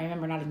 I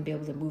remember not even being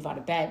able to move out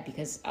of bed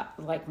because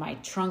like my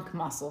trunk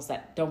muscles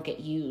that don't get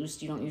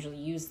used, you don't usually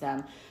use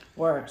them,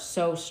 were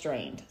so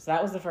strained. So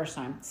that was the first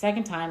time.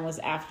 Second time was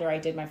after I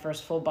did my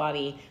first full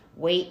body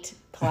weight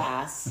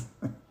class.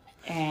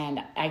 And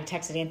I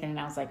texted Anthony and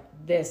I was like,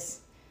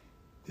 this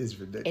is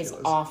ridiculous.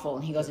 It's awful.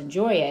 And he goes,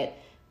 enjoy it,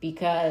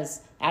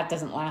 because that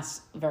doesn't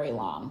last very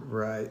long.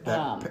 Right.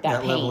 That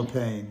level of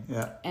pain.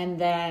 Yeah. And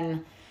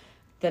then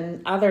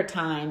the other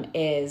time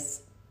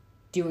is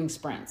doing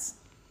sprints.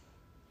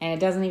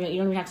 And you don't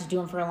even have to do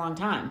them for a long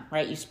time,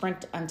 right? You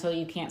sprint until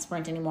you can't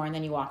sprint anymore, and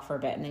then you walk for a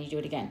bit, and then you do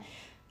it again.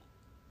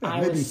 Yeah,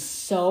 I was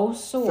so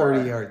sore.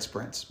 30-yard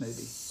sprints, maybe.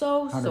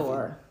 So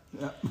sore.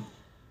 Yeah.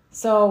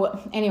 So,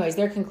 anyways,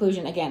 their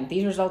conclusion, again,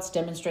 these results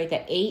demonstrate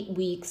that 8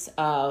 weeks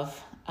of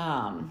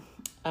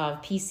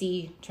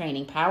PC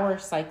training, power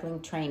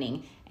cycling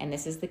training, and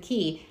this is the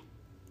key,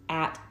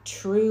 at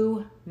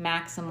true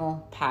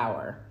maximal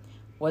power,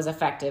 was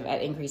effective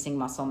at increasing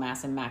muscle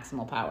mass and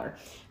maximal power.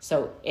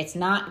 So it's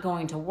not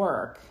going to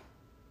work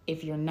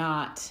if you're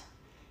not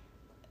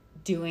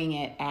doing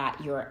it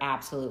at your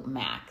absolute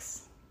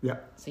max. Yeah.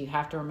 So you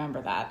have to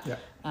remember that.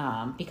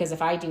 Yeah. Because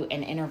if I do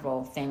an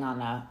interval thing on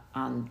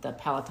the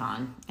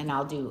Peloton and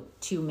I'll do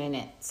 2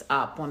 minutes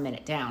up, 1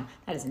 minute down,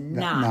 that is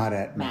not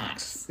at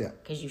max. Yeah.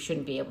 Because you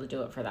shouldn't be able to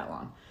do it for that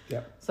long.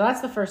 Yeah. So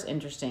that's the first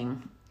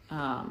interesting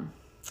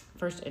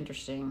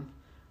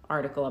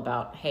article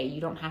about, hey,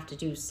 you don't have to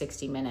do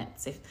 60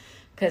 minutes.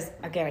 Because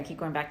again, I keep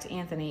going back to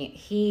Anthony.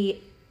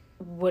 He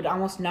would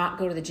almost not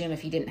go to the gym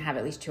if he didn't have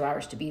at least 2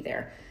 hours to be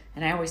there.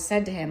 And I always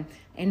said to him,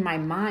 in my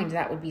mind,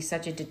 that would be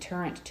such a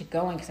deterrent to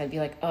going, because I'd be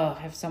like, oh,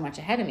 I have so much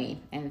ahead of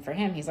me. And for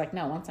him, he's like,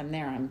 no, once I'm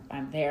there,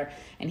 I'm there.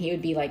 And he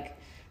would be like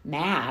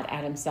mad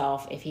at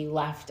himself if he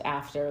left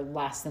after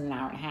less than an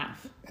hour and a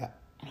half. Yeah.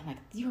 And I'm like,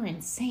 you're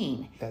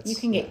insane. You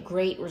can get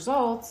great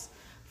results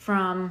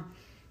from,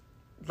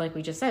 like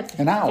we just said,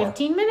 an hour.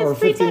 15 minutes, or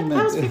 15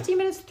 minutes. That was 15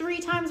 minutes 3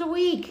 times a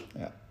week.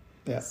 Yeah.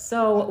 Yeah.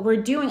 So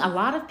we're doing, a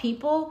lot of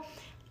people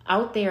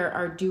out there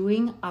are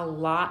doing a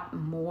lot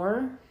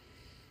more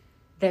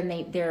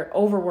than they're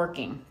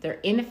overworking. They're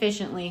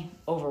inefficiently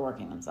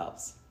overworking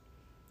themselves.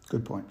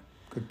 Good point.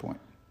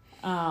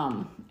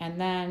 And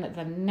then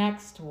the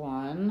next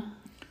one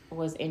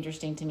was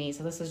interesting to me.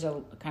 So this is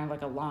kind of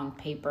like a long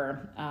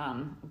paper,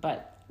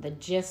 but the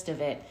gist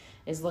of it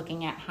is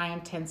looking at high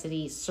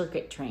intensity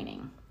circuit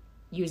training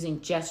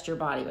using just your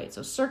body weight.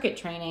 So circuit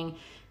training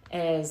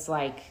is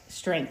like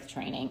strength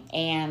training,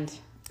 and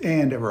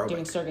aerobic.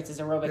 Doing circuits is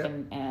aerobic.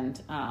 Yep.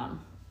 and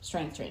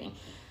strength training.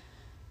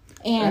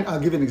 And I'll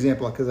give you an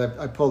example, because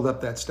I pulled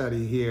up that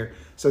study here.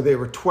 So there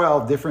were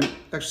 12 different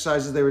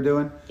exercises they were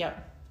doing.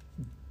 Yep.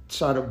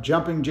 Sort of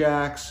jumping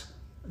jacks,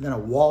 then a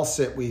wall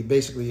sit. We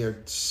basically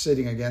are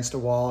sitting against a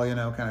wall,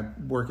 kind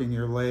of working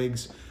your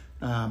legs.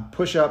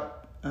 Push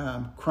up,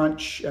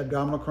 crunch,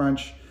 abdominal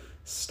crunch,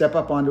 step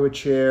up onto a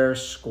chair,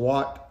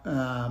 squat,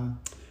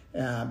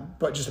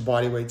 but just a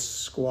body weight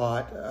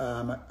squat,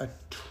 a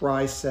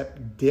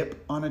tricep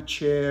dip on a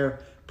chair,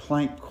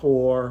 plank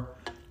core,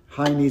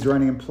 high knees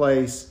running in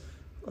place,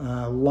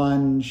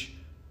 lunge,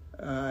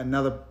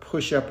 another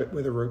push-up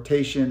with a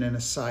rotation, and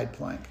a side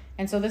plank.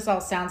 And so this all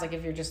sounds like,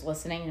 if you're just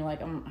listening, you're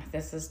like,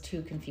 this is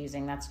too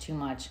confusing. That's too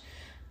much.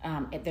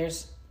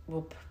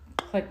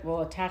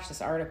 We'll attach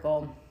this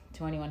article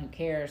to anyone who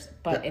cares.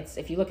 But It's,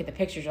 if you look at the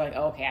pictures, you're like,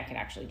 oh, okay, I could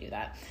actually do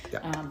that.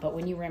 Yeah. But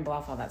when you ramble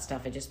off all that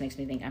stuff, it just makes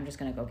me think, I'm just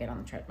going to go get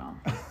on the treadmill.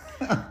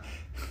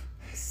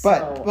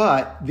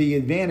 But the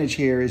advantage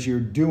here is you're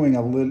doing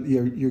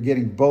you're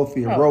getting both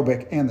the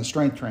aerobic and the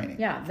strength training.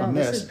 Yeah,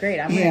 this is great.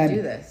 I'm going to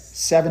do this.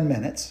 7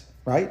 minutes,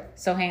 right?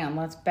 So hang on,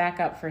 let's back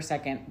up for a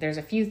second. There's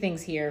a few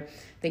things here.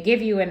 They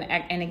give you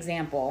an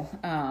example,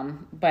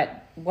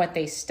 but what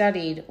they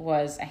studied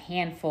was a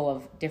handful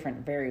of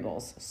different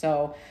variables.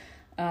 So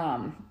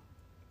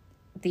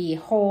the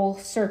whole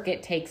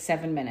circuit takes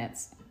 7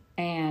 minutes,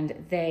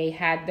 and they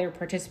had their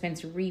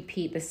participants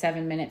repeat the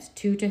 7 minutes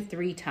 2 to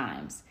 3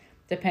 times,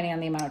 depending on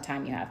the amount of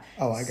time you have.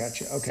 Oh, I got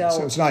you. Okay,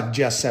 so it's not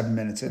just 7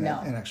 minutes in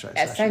an exercise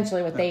session.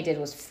 Essentially what they did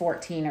was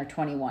 14 or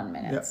 21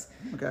 minutes,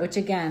 which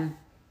again,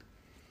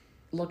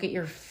 look at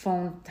your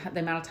phone, the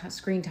amount of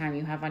screen time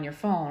you have on your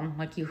phone,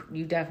 like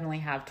you definitely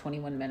have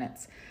 21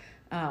 minutes.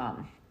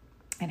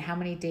 And how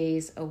many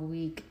days a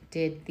week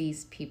did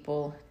these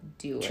people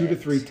do it? 2 to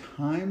 3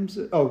 times?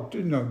 Oh,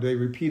 no, they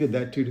repeated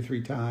that 2 to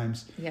 3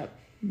 times. Yep.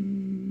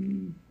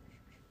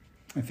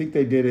 I think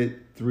they did it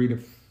 3 to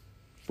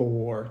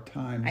 4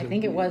 times. I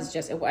think it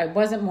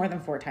wasn't more than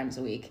 4 times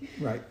a week.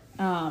 Right.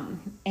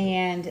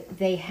 And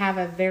they have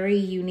a very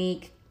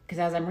unique, because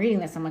as I'm reading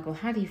this, I'm like, well,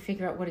 how do you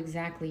figure out what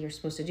exactly you're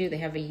supposed to do? They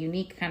have a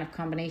unique kind of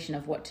combination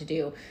of what to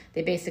do.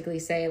 They basically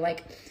say,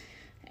 like,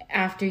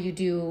 after you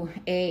do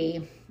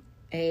a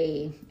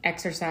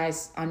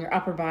exercise on your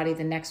upper body,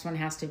 the next one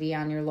has to be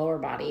on your lower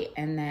body.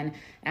 And then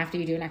after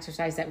you do an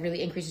exercise that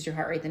really increases your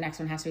heart rate, the next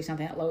one has to be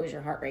something that lowers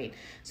your heart rate.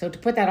 So to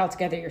put that all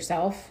together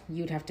yourself,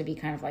 you'd have to be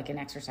kind of like an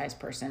exercise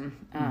person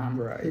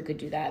who could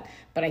do that.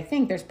 But I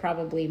think there's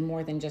probably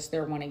more than just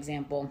their one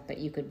example that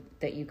you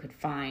could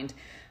find.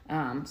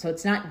 So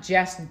it's not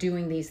just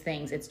doing these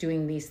things, it's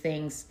doing these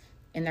things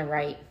in the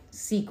right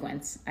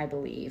sequence, I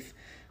believe,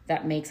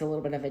 that makes a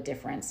little bit of a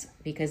difference,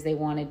 because they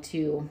wanted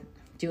to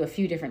do a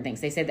few different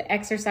things. They said the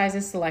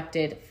exercises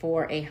selected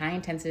for a high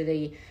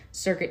intensity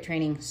circuit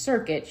training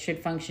circuit should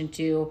function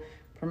to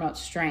promotes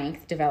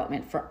strength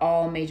development for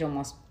all major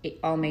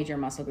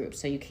muscle groups.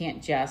 So you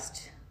can't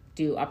just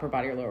do upper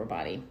body or lower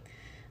body.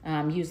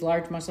 Use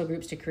large muscle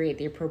groups to create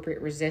the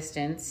appropriate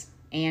resistance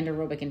and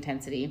aerobic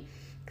intensity.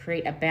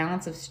 Create a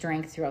balance of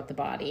strength throughout the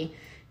body.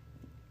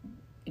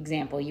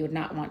 Example, you would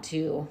not want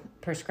to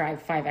prescribe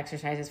 5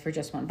 exercises for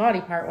just one body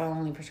part while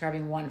only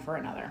prescribing 1 for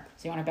another.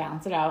 So you want to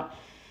balance it out.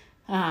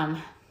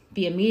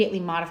 Be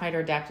immediately modified or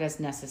adapted as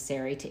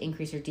necessary to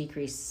increase or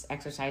decrease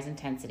exercise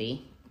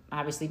intensity.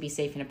 Obviously be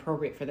safe and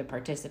appropriate for the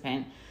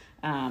participant,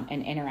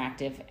 and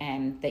interactive,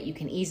 and that you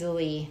can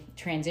easily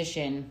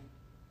transition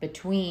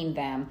between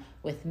them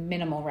with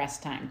minimal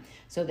rest time.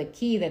 So the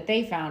key that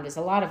they found is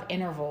a lot of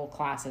interval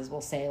classes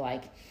will say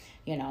like,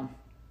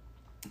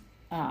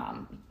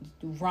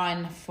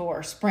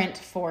 sprint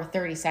for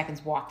 30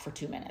 seconds, walk for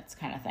 2 minutes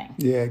kind of thing.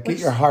 Yeah, get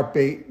your heart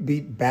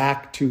beat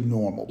back to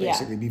normal,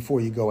 basically,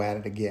 before you go at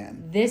it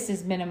again. This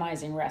is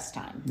minimizing rest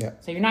time. Yeah.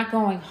 So you're not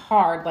going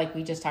hard like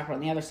we just talked about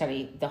in the other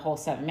study, the whole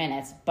 7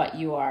 minutes, but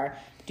you are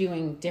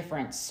doing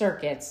different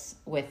circuits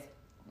with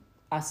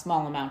a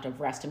small amount of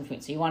rest in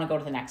between. So you want to go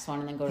to the next one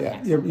and then go to the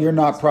next one. You're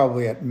not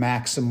probably at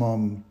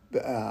maximum, what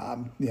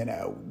do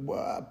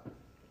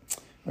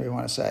you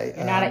want to say?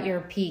 You're not at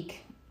your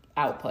peak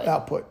output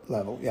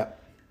level. Yeah.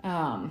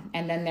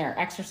 And then their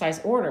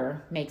exercise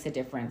order makes a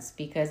difference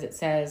because it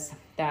says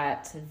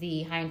that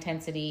the high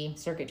intensity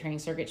training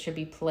circuit should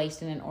be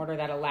placed in an order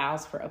that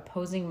allows for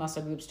opposing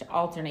muscle groups to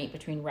alternate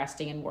between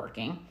resting and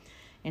working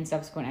in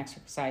subsequent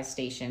exercise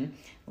station,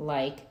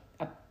 like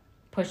a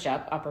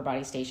push-up upper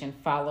body station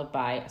followed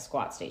by a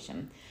squat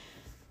station.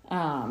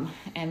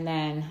 And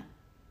then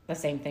the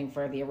same thing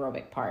for the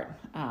aerobic part.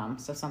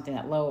 So something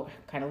that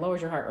kind of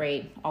lowers your heart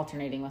rate,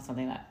 alternating with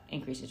something that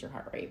increases your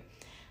heart rate.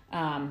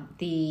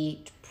 The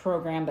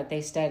program that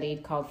they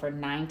studied called for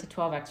 9 to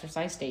 12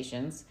 exercise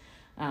stations.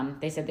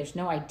 They said there's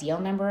no ideal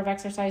number of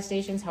exercise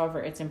stations.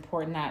 However, it's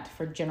important that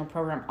for general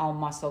program, all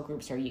muscle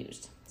groups are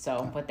used.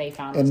 So what they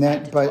found was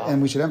 9 to 12.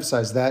 And we should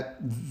emphasize that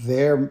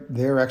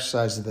their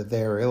exercises that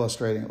they are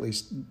illustrating at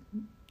least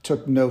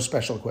took no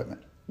special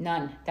equipment.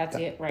 None. That's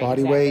it, right?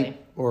 Body weight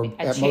or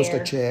at most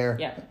a chair.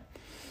 Yep.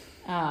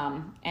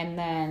 And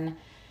then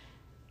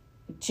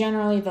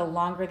generally, the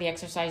longer the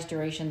exercise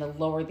duration, the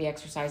lower the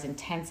exercise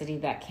intensity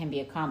that can be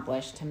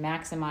accomplished. To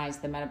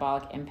maximize the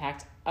metabolic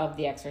impact of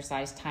the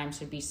exercise, time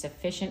should be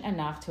sufficient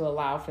enough to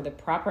allow for the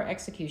proper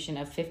execution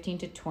of 15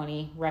 to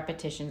 20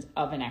 repetitions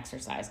of an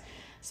exercise.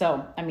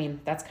 So, I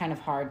mean, that's kind of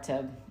hard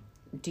to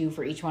do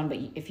for each one, but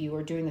if you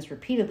were doing this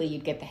repeatedly,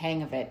 you'd get the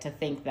hang of it to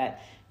think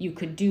that you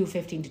could do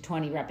 15 to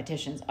 20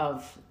 repetitions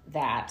of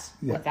that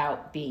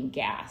without being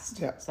gassed.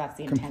 Yeah. So that's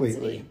the intensity.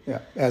 Completely. Yeah.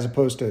 As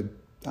opposed to,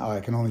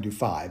 I can only do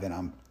 5 and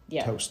I'm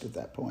toast at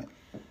that point.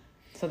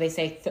 So they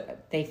say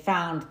they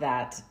found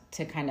that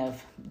to kind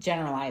of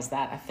generalize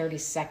that, a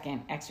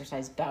 30-second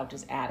exercise bout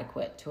is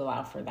adequate to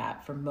allow for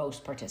that for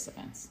most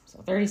participants.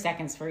 So 30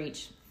 seconds for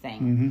each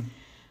thing. Mm-hmm.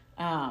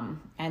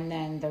 And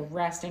then the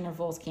rest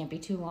intervals can't be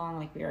too long,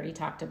 like we already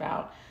talked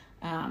about.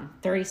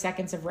 30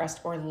 seconds of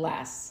rest or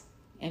less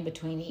in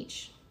between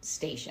each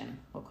station,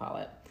 we'll call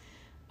it.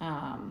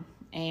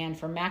 And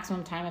for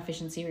maximum time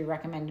efficiency, we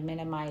recommend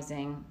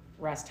minimizing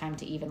rest time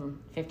to even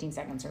 15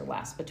 seconds or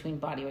less between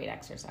bodyweight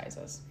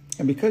exercises.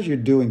 And because you're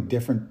doing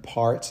different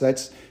parts,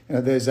 that's,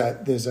 there's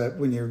a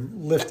when you're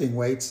lifting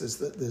weights,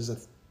 there's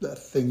a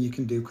thing you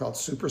can do called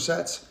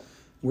supersets,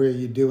 where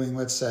you're doing,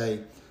 let's say,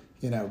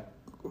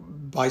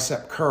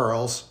 bicep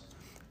curls,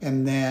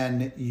 and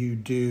then you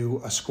do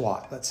a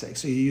squat, let's say.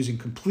 So you're using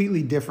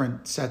completely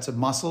different sets of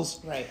muscles.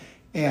 Right.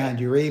 And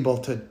you're able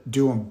to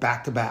do them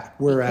back to back.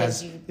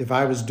 Whereas if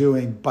I was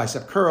doing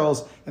bicep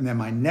curls and then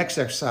my next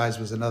exercise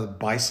was another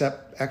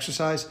bicep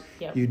exercise,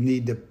 you'd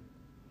need to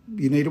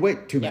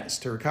wait 2 minutes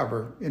to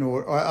recover,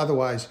 or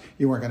otherwise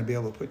you weren't going to be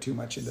able to put too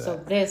much into that. So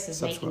this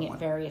is making it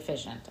very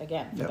efficient,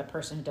 again, for the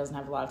person who doesn't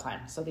have a lot of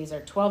time. So these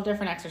are 12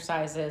 different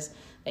exercises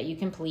that you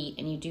complete,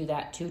 and you do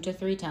that 2 to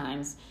 3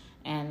 times,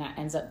 and that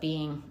ends up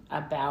being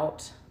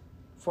about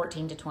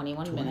 14 to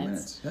 21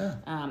 minutes.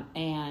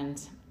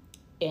 And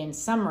in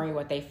summary,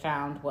 what they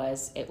found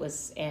was it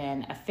was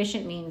an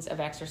efficient means of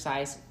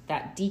exercise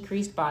that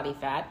decreased body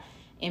fat,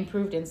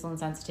 improved insulin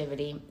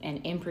sensitivity,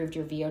 and improved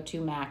your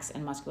VO2 max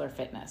and muscular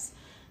fitness.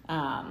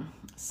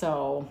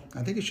 So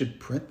I think you should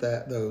print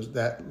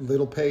that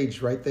little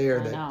page right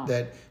there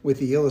that with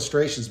the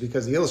illustrations,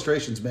 because the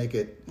illustrations make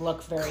it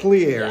look very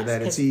clear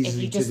that it's easy to do.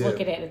 If you just look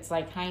at it, it's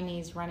like high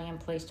knees, running in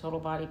place, total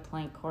body,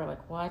 plank, core,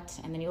 like what?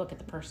 And then you look at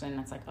the person and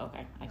it's like,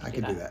 okay, I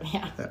can do that.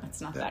 Yeah,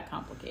 it's not that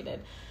complicated.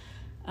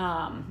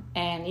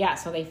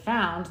 So they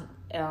found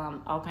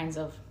all kinds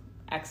of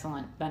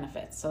excellent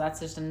benefits. So that's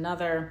just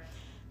another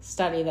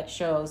study that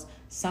shows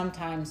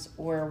sometimes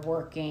we're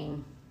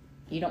working,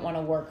 you don't want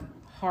to work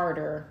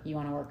harder, you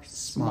want to work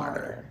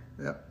smarter.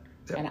 Yep.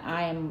 And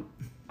I'm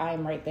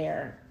right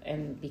there,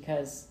 and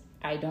because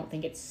I don't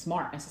think it's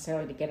smart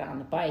necessarily to get on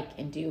the bike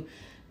and do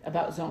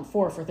about zone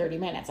 4 for 30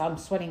 minutes. I'm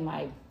sweating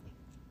my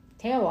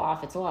tail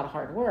off. It's a lot of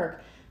hard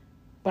work,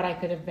 but I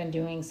could have been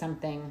doing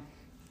something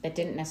that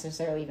didn't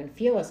necessarily even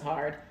feel as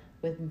hard,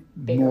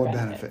 with bigger more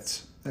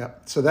benefits. Yeah.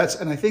 So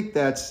and I think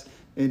that's,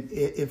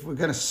 if we're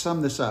going to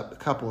sum this up, a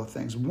couple of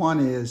things. One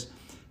is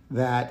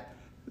that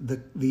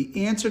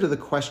the answer to the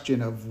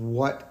question of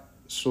what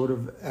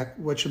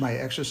should my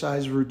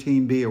exercise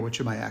routine be, or what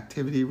should my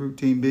activity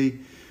routine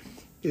be,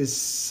 is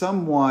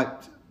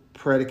somewhat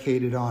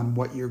predicated on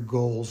what your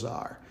goals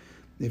are.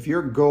 If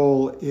your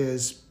goal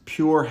is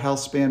pure health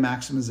span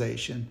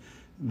maximization,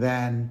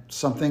 then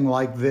something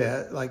like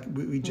this, like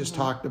we just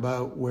talked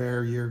about,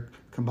 where you're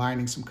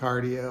combining some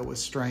cardio with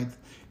strength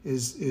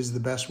is the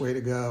best way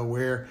to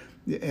go.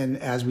 And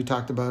as we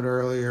talked about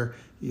earlier,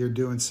 you're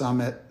doing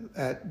some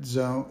at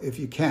zone, if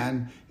you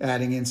can,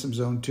 adding in some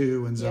zone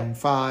 2 and zone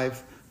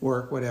 5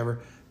 work, whatever.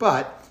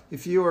 But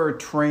if you are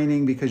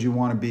training because you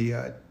want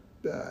to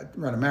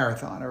run a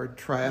marathon or a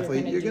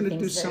triathlete, you're going to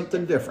do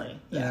something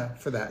different,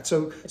 for that.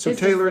 So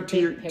tailor it to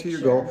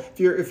your goal.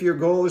 If your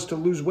goal is to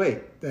lose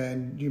weight,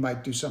 then you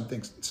might do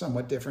something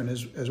somewhat different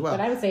as well.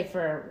 But I would say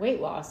for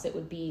weight loss, it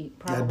would be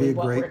probably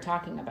what we're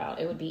talking about.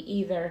 It would be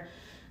either.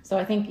 So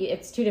I think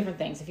it's two different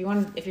things. If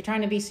you're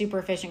trying to be super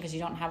efficient because you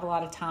don't have a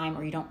lot of time,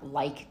 or you don't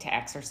like to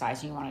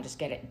exercise and you want to just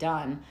get it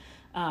done,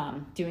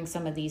 doing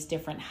some of these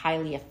different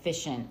highly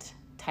efficient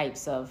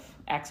types of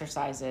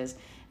exercises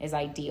is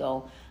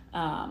ideal.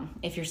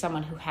 If you're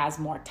someone who has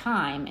more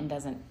time and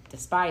doesn't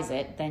despise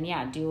it, then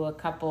do a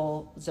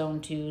couple zone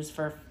 2s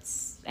for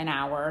an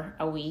hour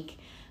a week,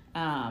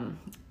 and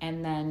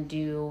then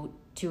do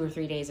 2 or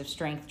 3 days of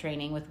strength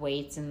training with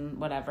weights and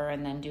whatever,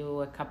 and then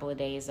do a couple of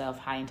days of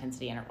high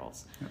intensity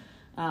intervals.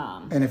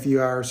 And if you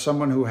are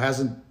someone who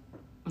hasn't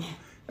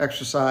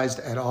exercised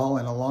at all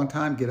in a long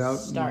time, get out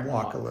and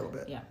walk a little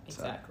bit. Yeah,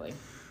 exactly. So,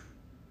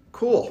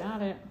 cool.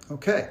 Got it.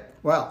 Okay.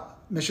 Well,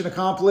 mission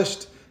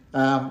accomplished.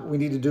 We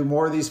need to do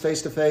more of these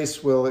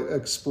face-to-face. We'll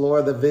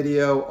explore the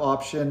video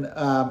option.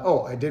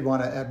 I did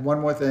want to add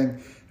one more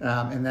thing,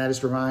 and that is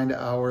to remind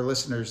our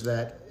listeners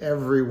that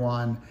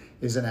everyone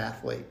is an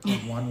athlete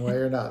in one way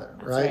or another,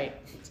 right?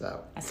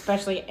 So,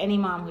 especially any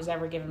mom who's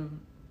ever given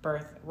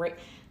birth,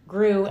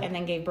 grew and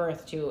then gave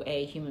birth to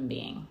a human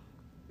being,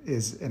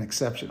 is an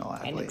exceptional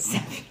athlete.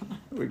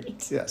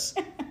 Yes.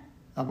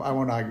 I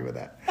won't argue with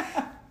that.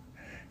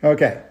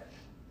 Okay.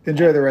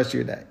 Enjoy the rest of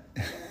your day.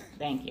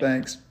 Thank you.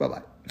 Thanks.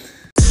 Bye-bye.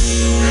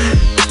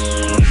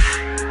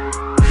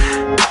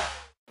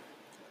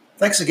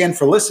 Thanks again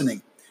for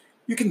listening.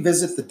 You can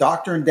visit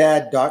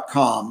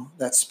thedoctorandad.com,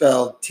 that's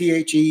spelled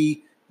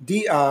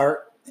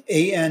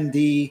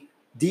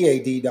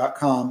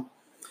THEDRANDDAD.com,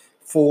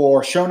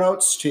 for show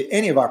notes to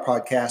any of our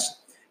podcasts,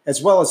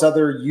 as well as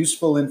other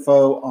useful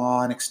info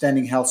on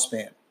extending health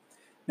span.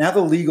 Now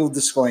the legal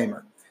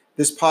disclaimer.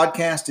 This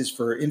podcast is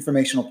for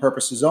informational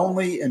purposes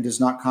only and does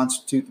not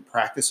constitute the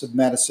practice of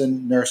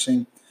medicine,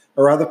 nursing,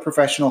 or other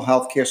professional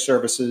healthcare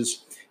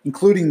services,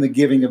 including the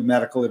giving of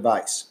medical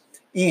advice.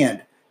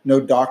 And no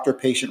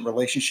doctor-patient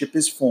relationship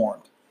is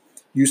formed.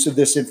 Use of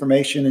this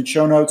information and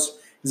show notes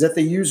is at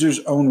the user's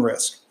own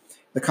risk.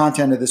 The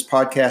content of this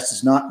podcast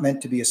is not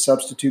meant to be a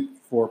substitute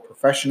for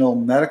professional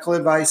medical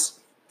advice,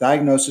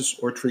 diagnosis,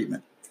 or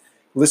treatment.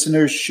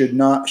 Listeners should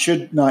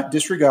not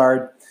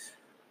disregard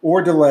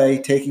or delay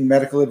taking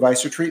medical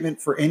advice or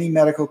treatment for any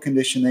medical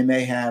condition they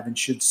may have, and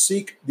should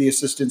seek the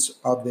assistance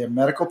of their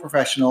medical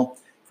professional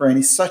for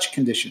any such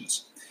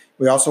conditions.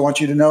 We also want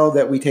you to know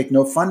that we take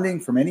no funding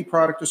from any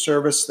product or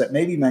service that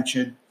may be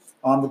mentioned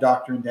on the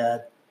Doctor and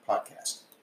Dad